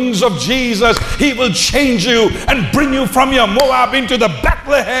the wings of Jesus, he will change you and bring you from your Moab into the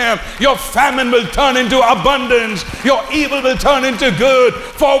Bethlehem. Your famine will turn into abundance. Your evil will turn into good.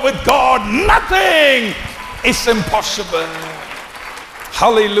 For with God, nothing is impossible.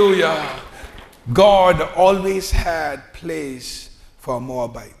 Hallelujah. God always had place for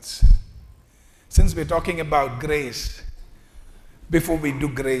Moabites. Since we're talking about grace, before we do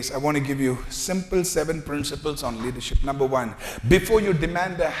grace, I want to give you simple 7 principles on leadership. Number 1, before you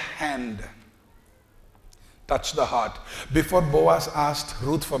demand a hand, touch the heart. Before Boaz asked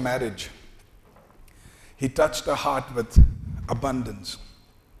Ruth for marriage, he touched her heart with abundance.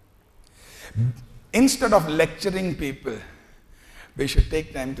 Instead of lecturing people, we should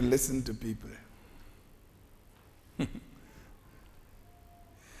take time to listen to people.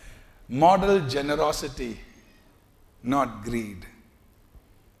 Model generosity, not greed.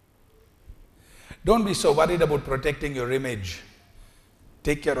 Don't be so worried about protecting your image.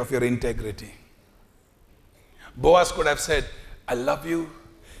 Take care of your integrity. Boaz could have said, I love you.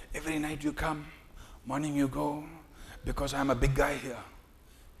 Every night you come, morning you go, because I'm a big guy here.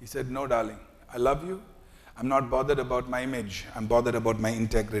 He said, no, darling, I love you. I'm not bothered about my image. I'm bothered about my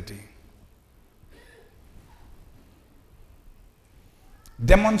integrity.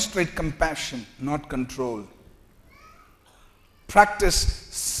 Demonstrate compassion, not control. Practice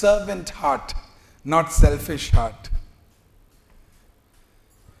servant heart, not selfish heart.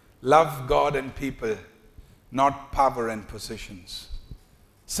 Love God and people, not power and positions.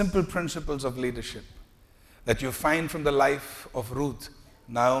 Simple principles of leadership that you find from the life of Ruth,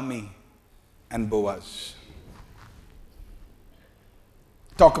 Naomi, and Boaz.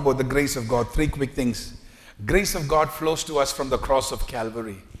 Talk about the grace of God. 3 quick things. Grace of God flows to us from the cross of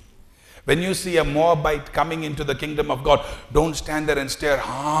Calvary. When you see a Moabite coming into the kingdom of God, don't stand there and stare,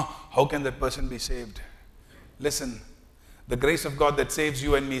 how can that person be saved? Listen, the grace of God that saves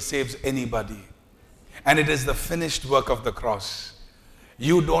you and me saves anybody. And it is the finished work of the cross.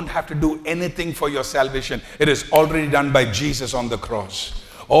 You don't have to do anything for your salvation. It is already done by Jesus on the cross.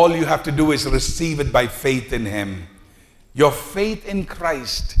 All you have to do is receive it by faith in him. Your faith in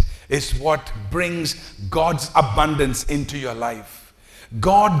Christ is what brings God's abundance into your life.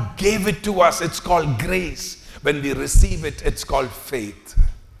 God gave it to us. It's called grace. When we receive it, it's called faith.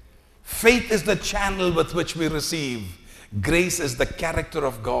 Faith is the channel with which we receive. Grace is the character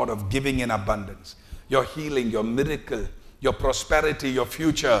of God of giving in abundance. Your healing, your miracle, your prosperity, your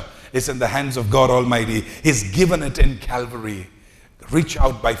future is in the hands of God Almighty. He's given it in Calvary. Reach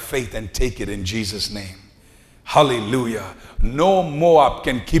out by faith and take it in Jesus' name. Hallelujah. No Moab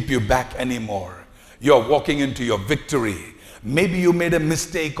can keep you back anymore. You're walking into your victory. Maybe you made a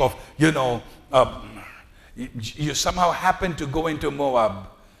mistake of, you somehow happened to go into Moab.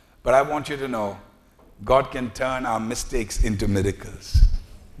 But I want you to know, God can turn our mistakes into miracles.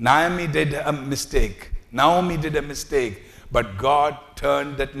 Naomi did a mistake, but God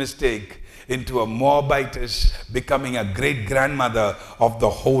turned that mistake into a Moabitess becoming a great grandmother of the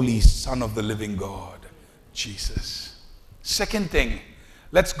holy Son of the living God, Jesus. Second thing,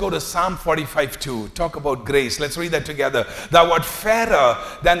 let's go to Psalm 45:2. Talk about grace. Let's read that together. Thou art fairer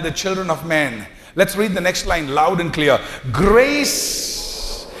than the children of men. Let's read the next line loud and clear.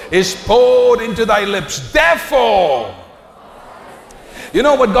 Grace is poured into thy lips. Therefore, you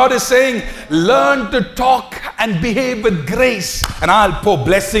know what God is saying? Learn to talk and behave with grace, and I'll pour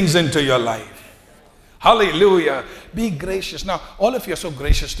blessings into your life. Hallelujah. Be gracious. Now, all of you are so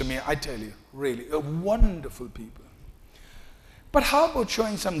gracious to me, I tell you, really, wonderful people. But how about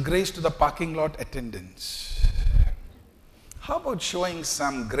showing some grace to the parking lot attendants? How about showing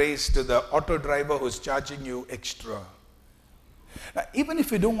some grace to the auto driver who's charging you extra? Now, even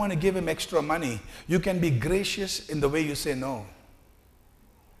if you don't want to give him extra money, you can be gracious in the way you say no.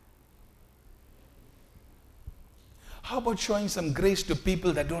 How about showing some grace to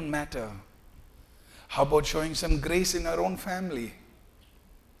people that don't matter? How about showing some grace in our own family?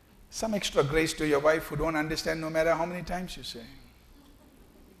 Some extra grace to your wife who don't understand no matter how many times you say.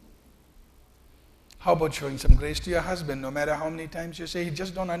 How about showing some grace to your husband no matter how many times you say, he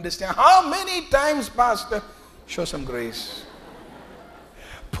just don't understand. How many times, Pastor? Show some grace.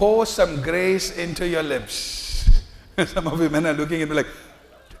 Pour some grace into your lips. Some of you men are looking at me like,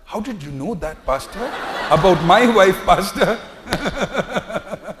 how did you know that, Pastor? About my wife, Pastor?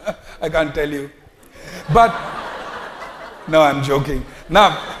 I can't tell you. But, no, I'm joking.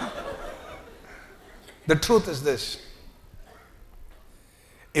 Now, the truth is this.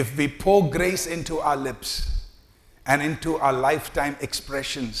 If we pour grace into our lips and into our lifetime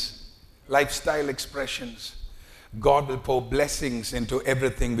expressions, lifestyle expressions, God will pour blessings into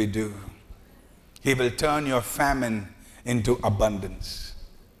everything we do. He will turn your famine into abundance.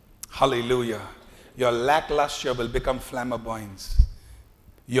 Hallelujah. Your lackluster will become flamboyance.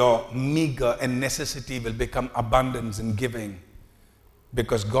 Your meager and necessity will become abundance and giving,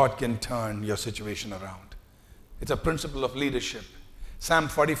 because God can turn your situation around. It's a principle of leadership. Psalm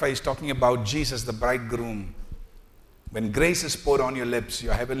 45 is talking about Jesus, the bridegroom. When grace is poured on your lips,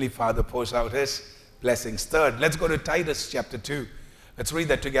 your heavenly Father pours out his blessings. Third, let's go to Titus chapter 2. Let's read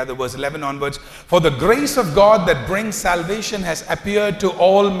that together, verse 11 onwards. For the grace of God that brings salvation has appeared to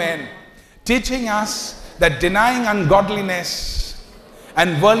all men, teaching us that denying ungodliness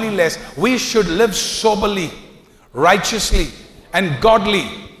and worldliness, we should live soberly, righteously, and godly,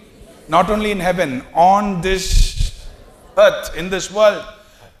 not only in heaven, on this earth, in this world.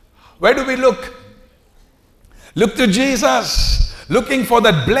 Where do we look? Look to Jesus, looking for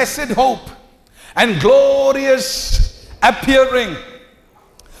that blessed hope and glorious appearing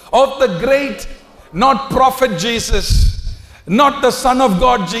of the great, not prophet Jesus, not the Son of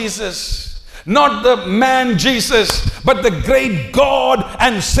God Jesus, not the man Jesus, but the great God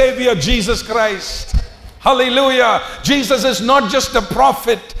and Savior Jesus Christ. Hallelujah. Jesus is not just a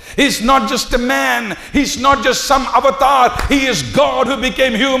prophet. He's not just a man. He's not just some avatar. He is God who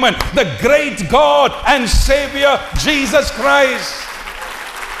became human. The great God and Savior Jesus Christ.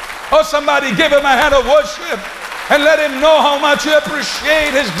 Oh, somebody give him a hand of worship and let him know how much you appreciate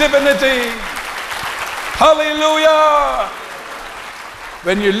his divinity. Hallelujah.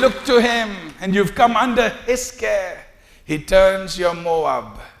 When you look to him and you've come under his care, he turns your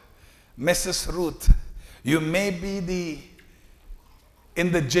Moab. Mrs. Ruth, you may be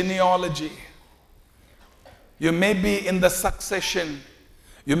in the genealogy. You may be in the succession.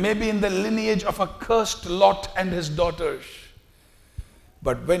 You may be in the lineage of a cursed Lot and his daughters.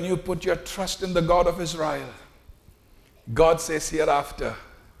 But when you put your trust in the God of Israel, God says hereafter,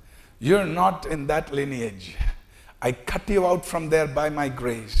 you're not in that lineage. I cut you out from there by my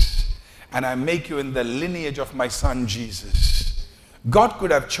grace, and I make you in the lineage of my son Jesus. God could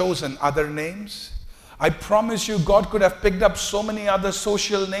have chosen other names. I promise you, God could have picked up so many other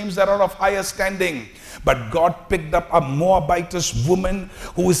social names that are of higher standing. But God picked up a Moabitess woman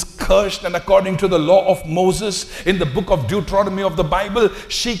who is cursed, and according to the law of Moses in the book of Deuteronomy of the Bible,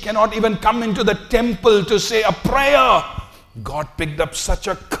 she cannot even come into the temple to say a prayer. God picked up such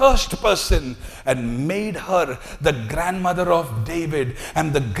a cursed person and made her the grandmother of David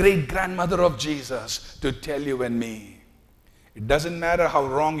and the great-grandmother of Jesus, to tell you and me. It doesn't matter how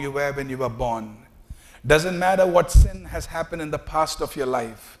wrong you were when you were born. Doesn't matter what sin has happened in the past of your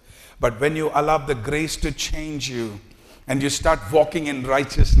life. But when you allow the grace to change you and you start walking in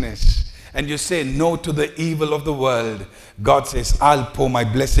righteousness and you say no to the evil of the world, God says, I'll pour my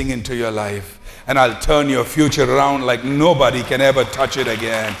blessing into your life. And I'll turn your future around like nobody can ever touch it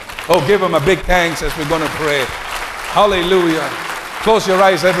again. Oh, give him a big thanks as we're going to pray. Hallelujah. Close your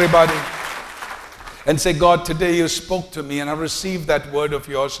eyes, everybody. And say, God, today you spoke to me and I received that word of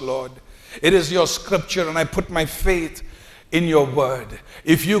yours, Lord. It is your scripture and I put my faith in your word.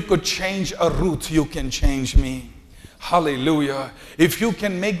 If you could change a Ruth, you can change me. Hallelujah. If you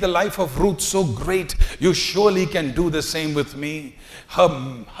can make the life of Ruth so great, you surely can do the same with me. Her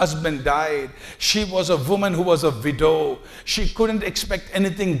husband died. She was a woman who was a widow. She couldn't expect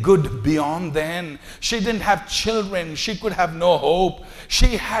anything good beyond then. She didn't have children. She could have no hope.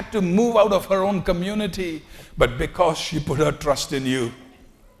 She had to move out of her own community. But because she put her trust in you,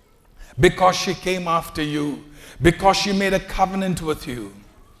 because she came after you, because she made a covenant with you.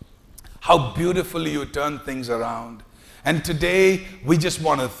 How beautifully you turn things around. And today, we just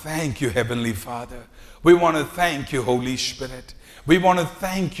want to thank you, Heavenly Father. We want to thank you, Holy Spirit. We want to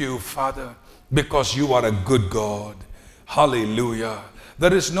thank you, Father, because you are a good God. Hallelujah.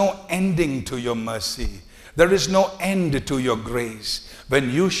 There is no ending to your mercy. There is no end to your grace. When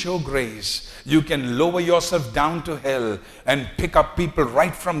you show grace, you can lower yourself down to hell and pick up people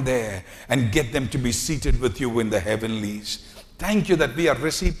right from there and get them to be seated with you in the heavenlies. Thank you that we are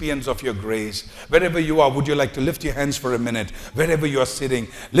recipients of your grace. Wherever you are, would you like to lift your hands for a minute? Wherever you are sitting,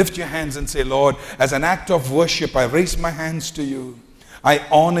 lift your hands and say, Lord, as an act of worship, I raise my hands to you. I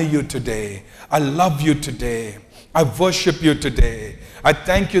honor you today. I love you today. I worship you today. I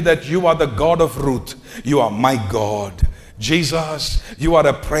thank you that you are the God of Ruth. You are my God. Jesus, you are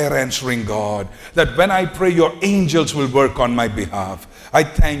a prayer answering God. That when I pray, your angels will work on my behalf. I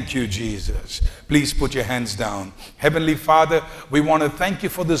thank you, Jesus. Please put your hands down. Heavenly Father, we want to thank you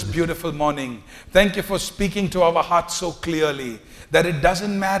for this beautiful morning. Thank you for speaking to our hearts so clearly that it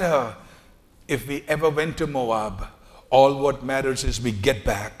doesn't matter if we ever went to Moab. All what matters is we get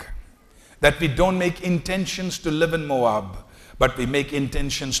back. That we don't make intentions to live in Moab, but we make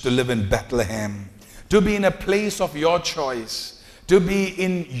intentions to live in Bethlehem. To be in a place of your choice. To be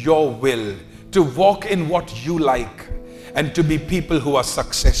in your will. To walk in what you like. And to be people who are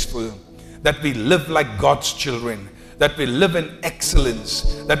successful. That we live like God's children. That we live in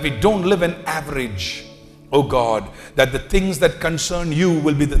excellence. That we don't live in average. Oh God, that the things that concern you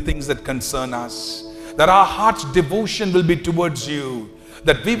will be the things that concern us. That our heart's devotion will be towards you.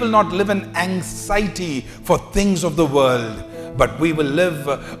 That we will not live in anxiety for things of the world, but we will live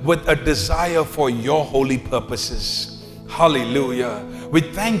with a desire for your holy purposes. Hallelujah. We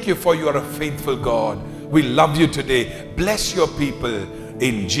thank you for you are a faithful God. We love you today. Bless your people.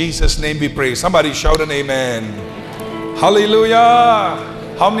 In Jesus' name we pray. Somebody shout an amen. Hallelujah.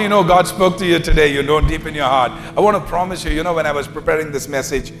 How many know God spoke to you today? You know deep in your heart. I want to promise you, when I was preparing this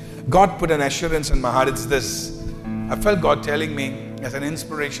message, God put an assurance in my heart. It's this. I felt God telling me as an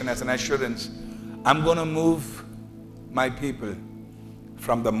inspiration, as an assurance, I'm going to move my people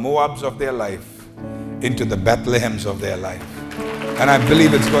from the Moabs of their life into the Bethlehems of their life. And I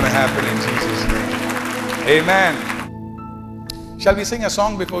believe it's going to happen in Jesus' name. Amen. Shall we sing a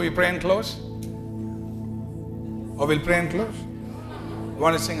song before we pray and close? Or we'll pray and close? You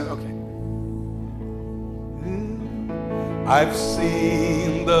want to sing it? Okay. I've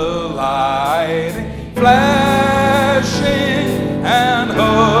seen the light flashing and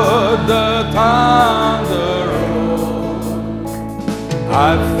heard the thunder roll.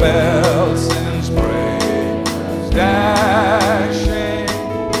 I've felt sin's breakers dashing,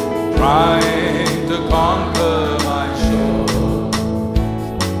 trying to conquer my soul.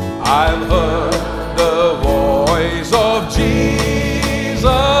 I've heard the voice of Jesus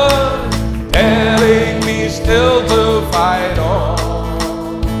telling me still to fight on.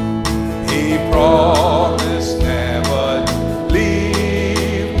 He promised never to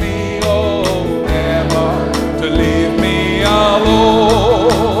leave me, oh, never to leave me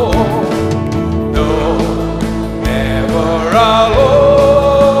alone. No, never alone.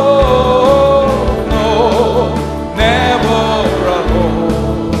 No, never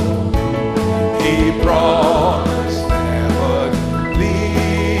alone. He promised never to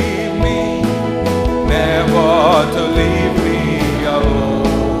leave me, never to leave me alone.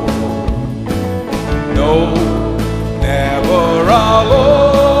 No, never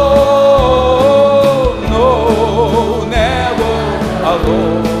alone. No, never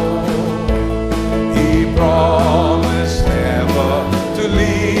alone. He promised never to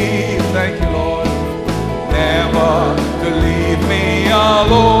leave. Thank you, Lord. Never to leave me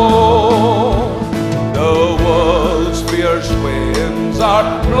alone. The world's fierce winds are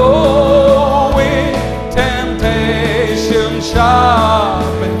blowing, temptation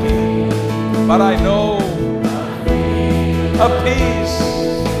sharp and keen, but I know a peace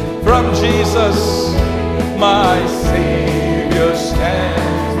from Jesus, my Savior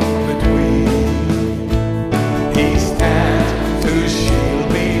stands between. He stands to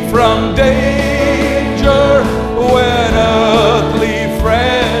shield me from danger when earthly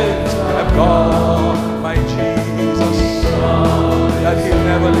friends have gone. My Jesus, that He'll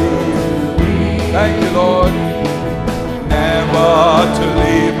never leave. Thank you, Lord. Never to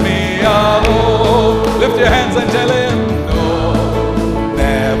leave me alone. Lift your hands and tell Him, no,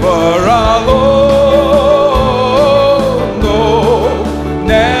 never alone. No,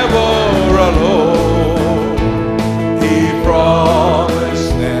 never alone. He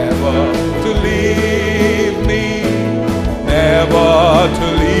promised never to leave me, never to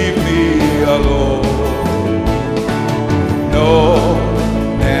leave me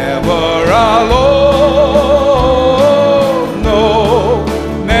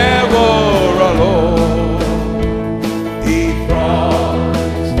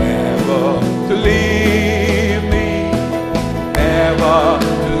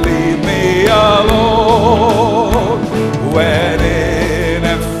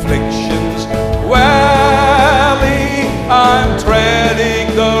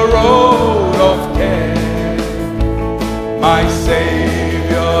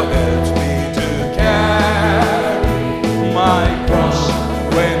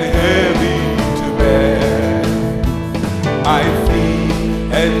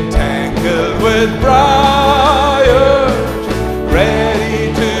entangled with briars,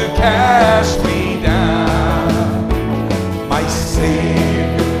 ready to cast me down. My Savior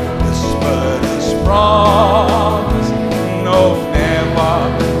whispered His promise, no, never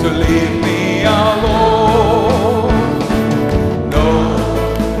to leave me alone. No,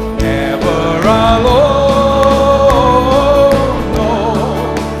 never alone. No,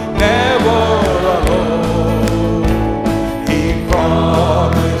 never alone. He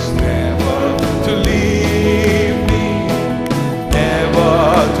promised never to leave me, never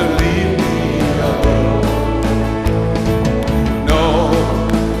to leave me alone. No,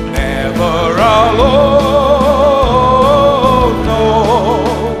 never alone. No,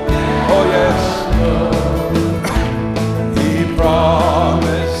 oh yes, He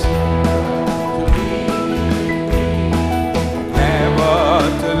promised never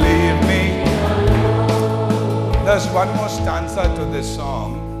to leave me. There's one more stanza to this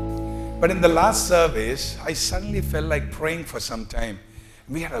song. But in the last service, I suddenly felt like praying for some time.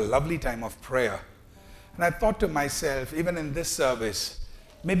 We had a lovely time of prayer. And I thought to myself, even in this service,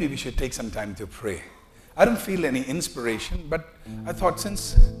 maybe we should take some time to pray. I don't feel any inspiration, but I thought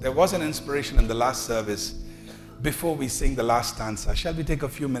since there was an inspiration in the last service, before we sing the last stanza, shall we take a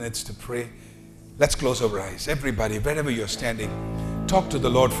few minutes to pray? Let's close our eyes. Everybody, wherever you're standing, talk to the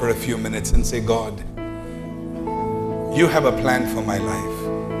Lord for a few minutes and say, God, you have a plan for my life.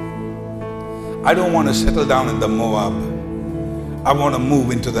 I don't want to settle down in the Moab. I want to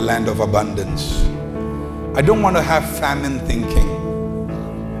move into the land of abundance. I don't want to have famine thinking.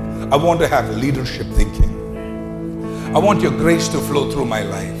 I want to have leadership thinking. I want your grace to flow through my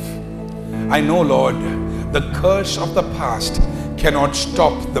life. I know, Lord, the curse of the past cannot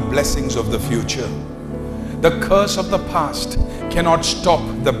stop the blessings of the future. The curse of the past cannot stop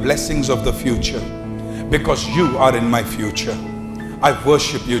the blessings of the future, because you are in my future. I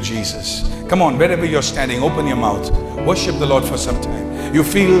worship you, Jesus. Come on, wherever you're standing, open your mouth. Worship the Lord for some time. You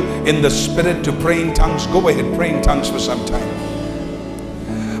feel in the spirit to pray in tongues? Go ahead, pray in tongues for some time.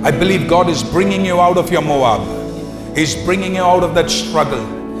 I believe God is bringing you out of your Moab. He's bringing you out of that struggle.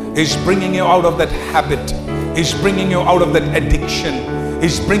 He's bringing you out of that habit. He's bringing you out of that addiction.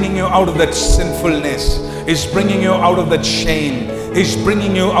 He's bringing you out of that sinfulness. He's bringing you out of that shame. He's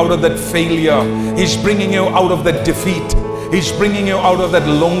bringing you out of that failure. He's bringing you out of that defeat. He's bringing you out of that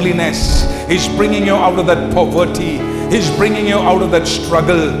loneliness. He's bringing you out of that poverty. He's bringing you out of that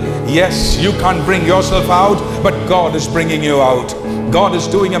struggle. Yes, you can't bring yourself out, but God is bringing you out. God is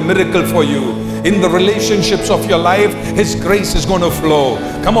doing a miracle for you. In the relationships of your life, His grace is going to flow.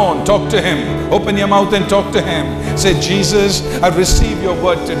 Come on, talk to Him. Open your mouth and talk to Him. Say, Jesus, I receive your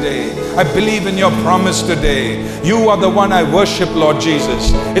word today. I believe in your promise today. You are the one I worship, Lord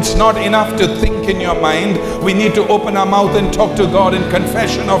Jesus. It's not enough to think in your mind. We need to open our mouth and talk to God in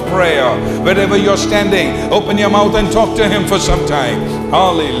confession of prayer. Wherever you're standing, open your mouth and talk to Him for some time.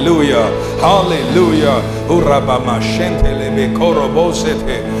 Hallelujah. Hallelujah.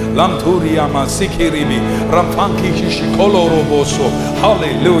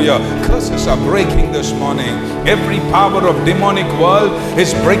 Hallelujah. Curses are breaking this morning. Every power of demonic world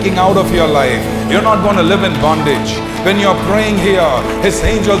is breaking out of your life. You're not going to live in bondage. When you're praying here, His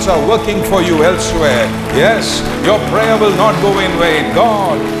angels are working for you elsewhere. Yes, your prayer will not go in vain.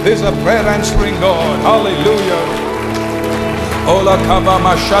 God is a prayer answering God. Hallelujah. Ola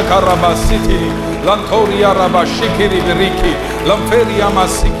kabama shakaraba city. Lantoria Rabashikiri Biriki, Lamferia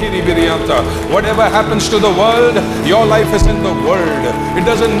Masikiri Birianta. Whatever happens to the world, your life is in the Word. It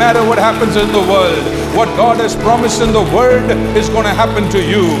doesn't matter what happens in the world. What God has promised in the Word is going to happen to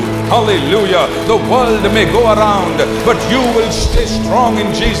you. Hallelujah. The world may go around, but you will stay strong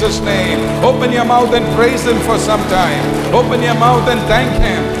in Jesus' name. Open your mouth and praise Him for some time. Open your mouth and thank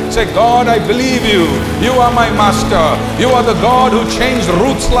Him. Say, God, I believe you. You are my master. You are the God who changed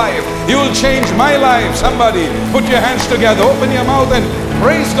Ruth's life. You will change my life. Somebody put your hands together. Open your mouth and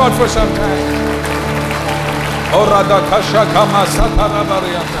praise God for some time. Oh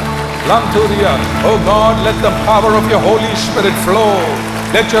God, let the power of your Holy Spirit flow.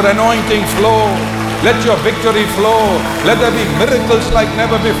 Let your anointing flow. Let your victory flow. Let there be miracles like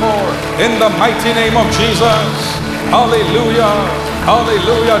never before. In the mighty name of Jesus. Hallelujah.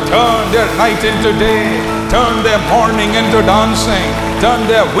 Hallelujah. Turn their night into day. Turn their mourning into dancing. Turn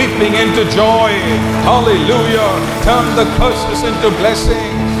their weeping into joy. Hallelujah. Turn the curses into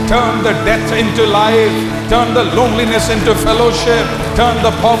blessing. Turn the death into life. Turn the loneliness into fellowship. Turn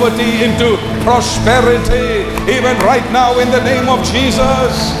the poverty into prosperity. Even right now in the name of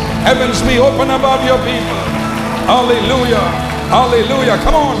Jesus, heavens be open above your people. Hallelujah. Hallelujah.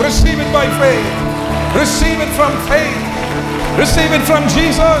 Come on, receive it by faith. Receive it from faith. Receive it from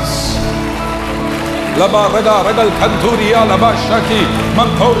Jesus. Laba raga ragal kanturia laba shaki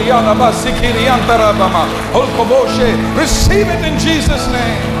mantoria laba sikiriantara bama holkoboshe. Receive it in Jesus'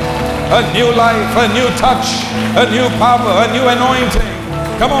 name. A new life, a new touch, a new power, a new anointing.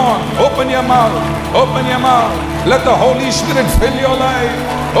 Come on, open your mouth, open your mouth. Let the Holy Spirit fill your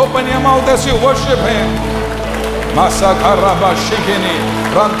life. Open your mouth as you worship Him. Masakaraba shikini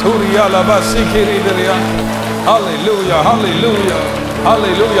ranturia laba sikiridiria. Hallelujah, hallelujah.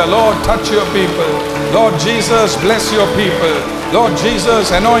 Hallelujah. Lord, touch your people. Lord Jesus, bless your people. Lord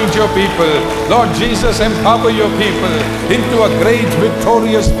Jesus, anoint your people. Lord Jesus, empower your people into a great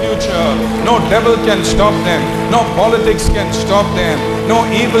victorious future. No devil can stop them. No politics can stop them. No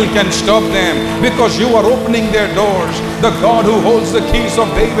evil can stop them, because you are opening their doors. The God who holds the keys of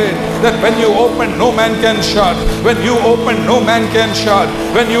David, that when you open, no man can shut. When you open, no man can shut.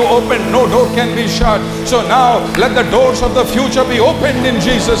 When you open, no door can be shut. So now, let the doors of the future be opened in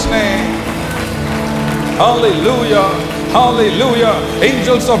Jesus' name. Hallelujah. Hallelujah.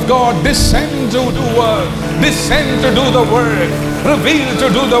 Angels of God, descend to do work. Descend to do the work. Reveal to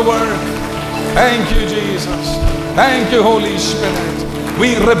do the work. Thank you, Jesus. Thank you, Holy Spirit.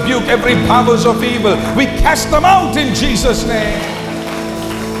 We rebuke every powers of evil. We cast them out in Jesus' name.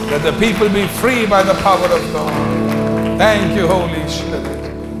 Let the people be free by the power of God. Thank you, Holy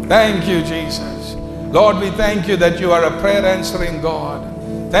Spirit. Thank you, Jesus. Lord, we thank you that you are a prayer answering God.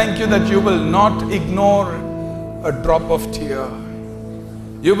 Thank you that you will not ignore a drop of tear.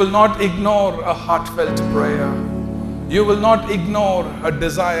 You will not ignore a heartfelt prayer. You will not ignore a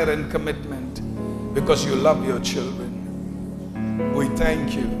desire and commitment, because you love your children. We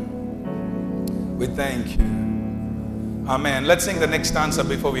thank you. We thank you. Amen. Let's sing the next stanza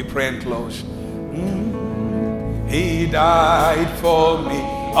before we pray and close. He died for me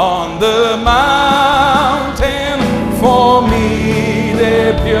on the mountain, for me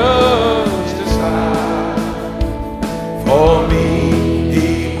they pierced his side. For me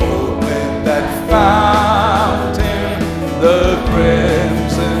he opened that fountain, the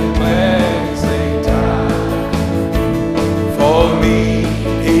crimson cleansing tide. For me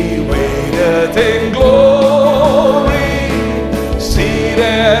he waited in glory,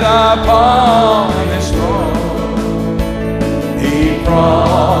 seated upon his throne. He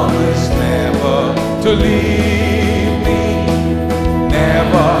promised never to leave me,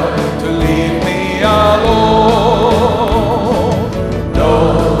 never to leave me alone. No,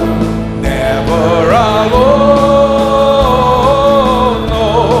 never alone. No,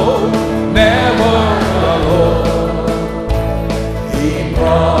 never alone. He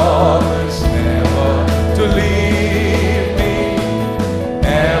promised never to leave me,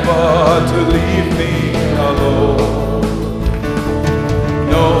 never to leave me alone.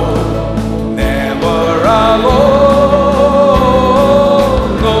 No, never alone.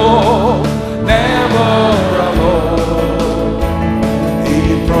 No, never alone. He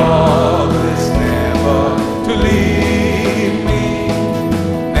promised never to leave me,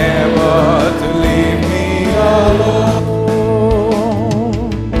 never to leave me alone.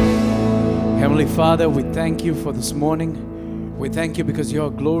 Heavenly Father, we thank you for this morning. We thank you because your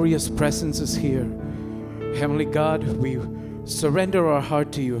glorious presence is here. Heavenly God, we surrender our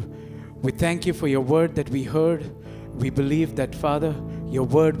heart to you. We thank you for your word that we heard. We believe that, Father, your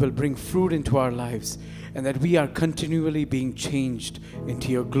word will bring fruit into our lives, and that we are continually being changed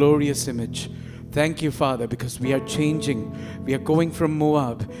into your glorious image. Thank you, Father, because we are changing. We are going from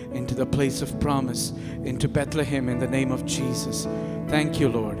Moab into the place of promise, into Bethlehem, in the name of Jesus. Thank you,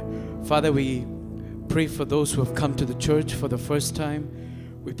 Lord. Father, we pray for those who have come to the church for the first time.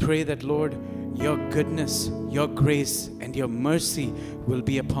 We pray that, Lord, your goodness, your grace, and your mercy will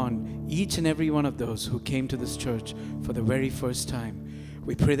be upon each and every one of those who came to this church for the very first time.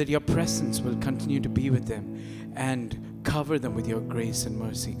 We pray that your presence will continue to be with them and cover them with your grace and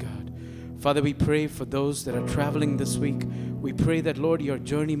mercy, God. Father, we pray for those that are traveling this week. We pray that, Lord, your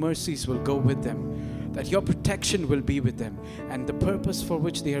journey mercies will go with them, that your protection will be with them, and the purpose for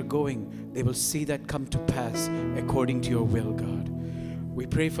which they are going, they will see that come to pass according to your will, God. We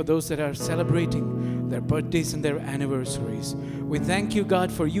pray for those that are celebrating their birthdays and their anniversaries. We thank you,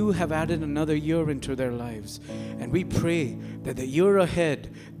 God, for you have added another year into their lives. And we pray that the year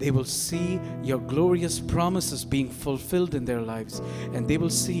ahead, they will see your glorious promises being fulfilled in their lives. And they will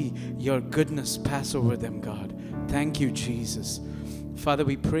see your goodness pass over them, God. Thank you, Jesus. Father,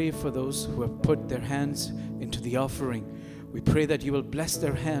 we pray for those who have put their hands into the offering. We pray that you will bless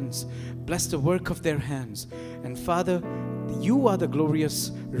their hands, bless the work of their hands. And Father, You are the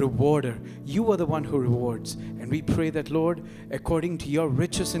glorious rewarder. You are the one who rewards. And we pray that, Lord, according to your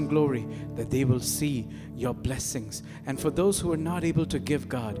riches and glory, that they will see your blessings. And for those who are not able to give,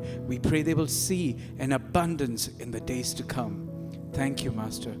 God, we pray they will see an abundance in the days to come. Thank you,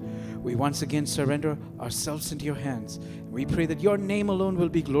 Master. We once again surrender ourselves into your hands. We pray that your name alone will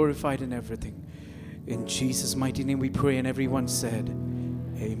be glorified in everything. In Jesus' mighty name we pray, and everyone said,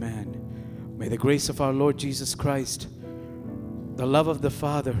 Amen. May the grace of our Lord Jesus Christ, the love of the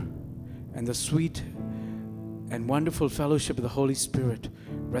Father, and the sweet and wonderful fellowship of the Holy Spirit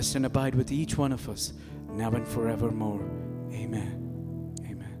rest and abide with each one of us now and forevermore. Amen.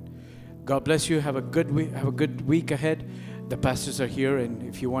 Amen. God bless you. Have a good week ahead. The pastors are here, and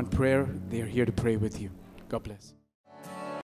if you want prayer, they are here to pray with you. God bless.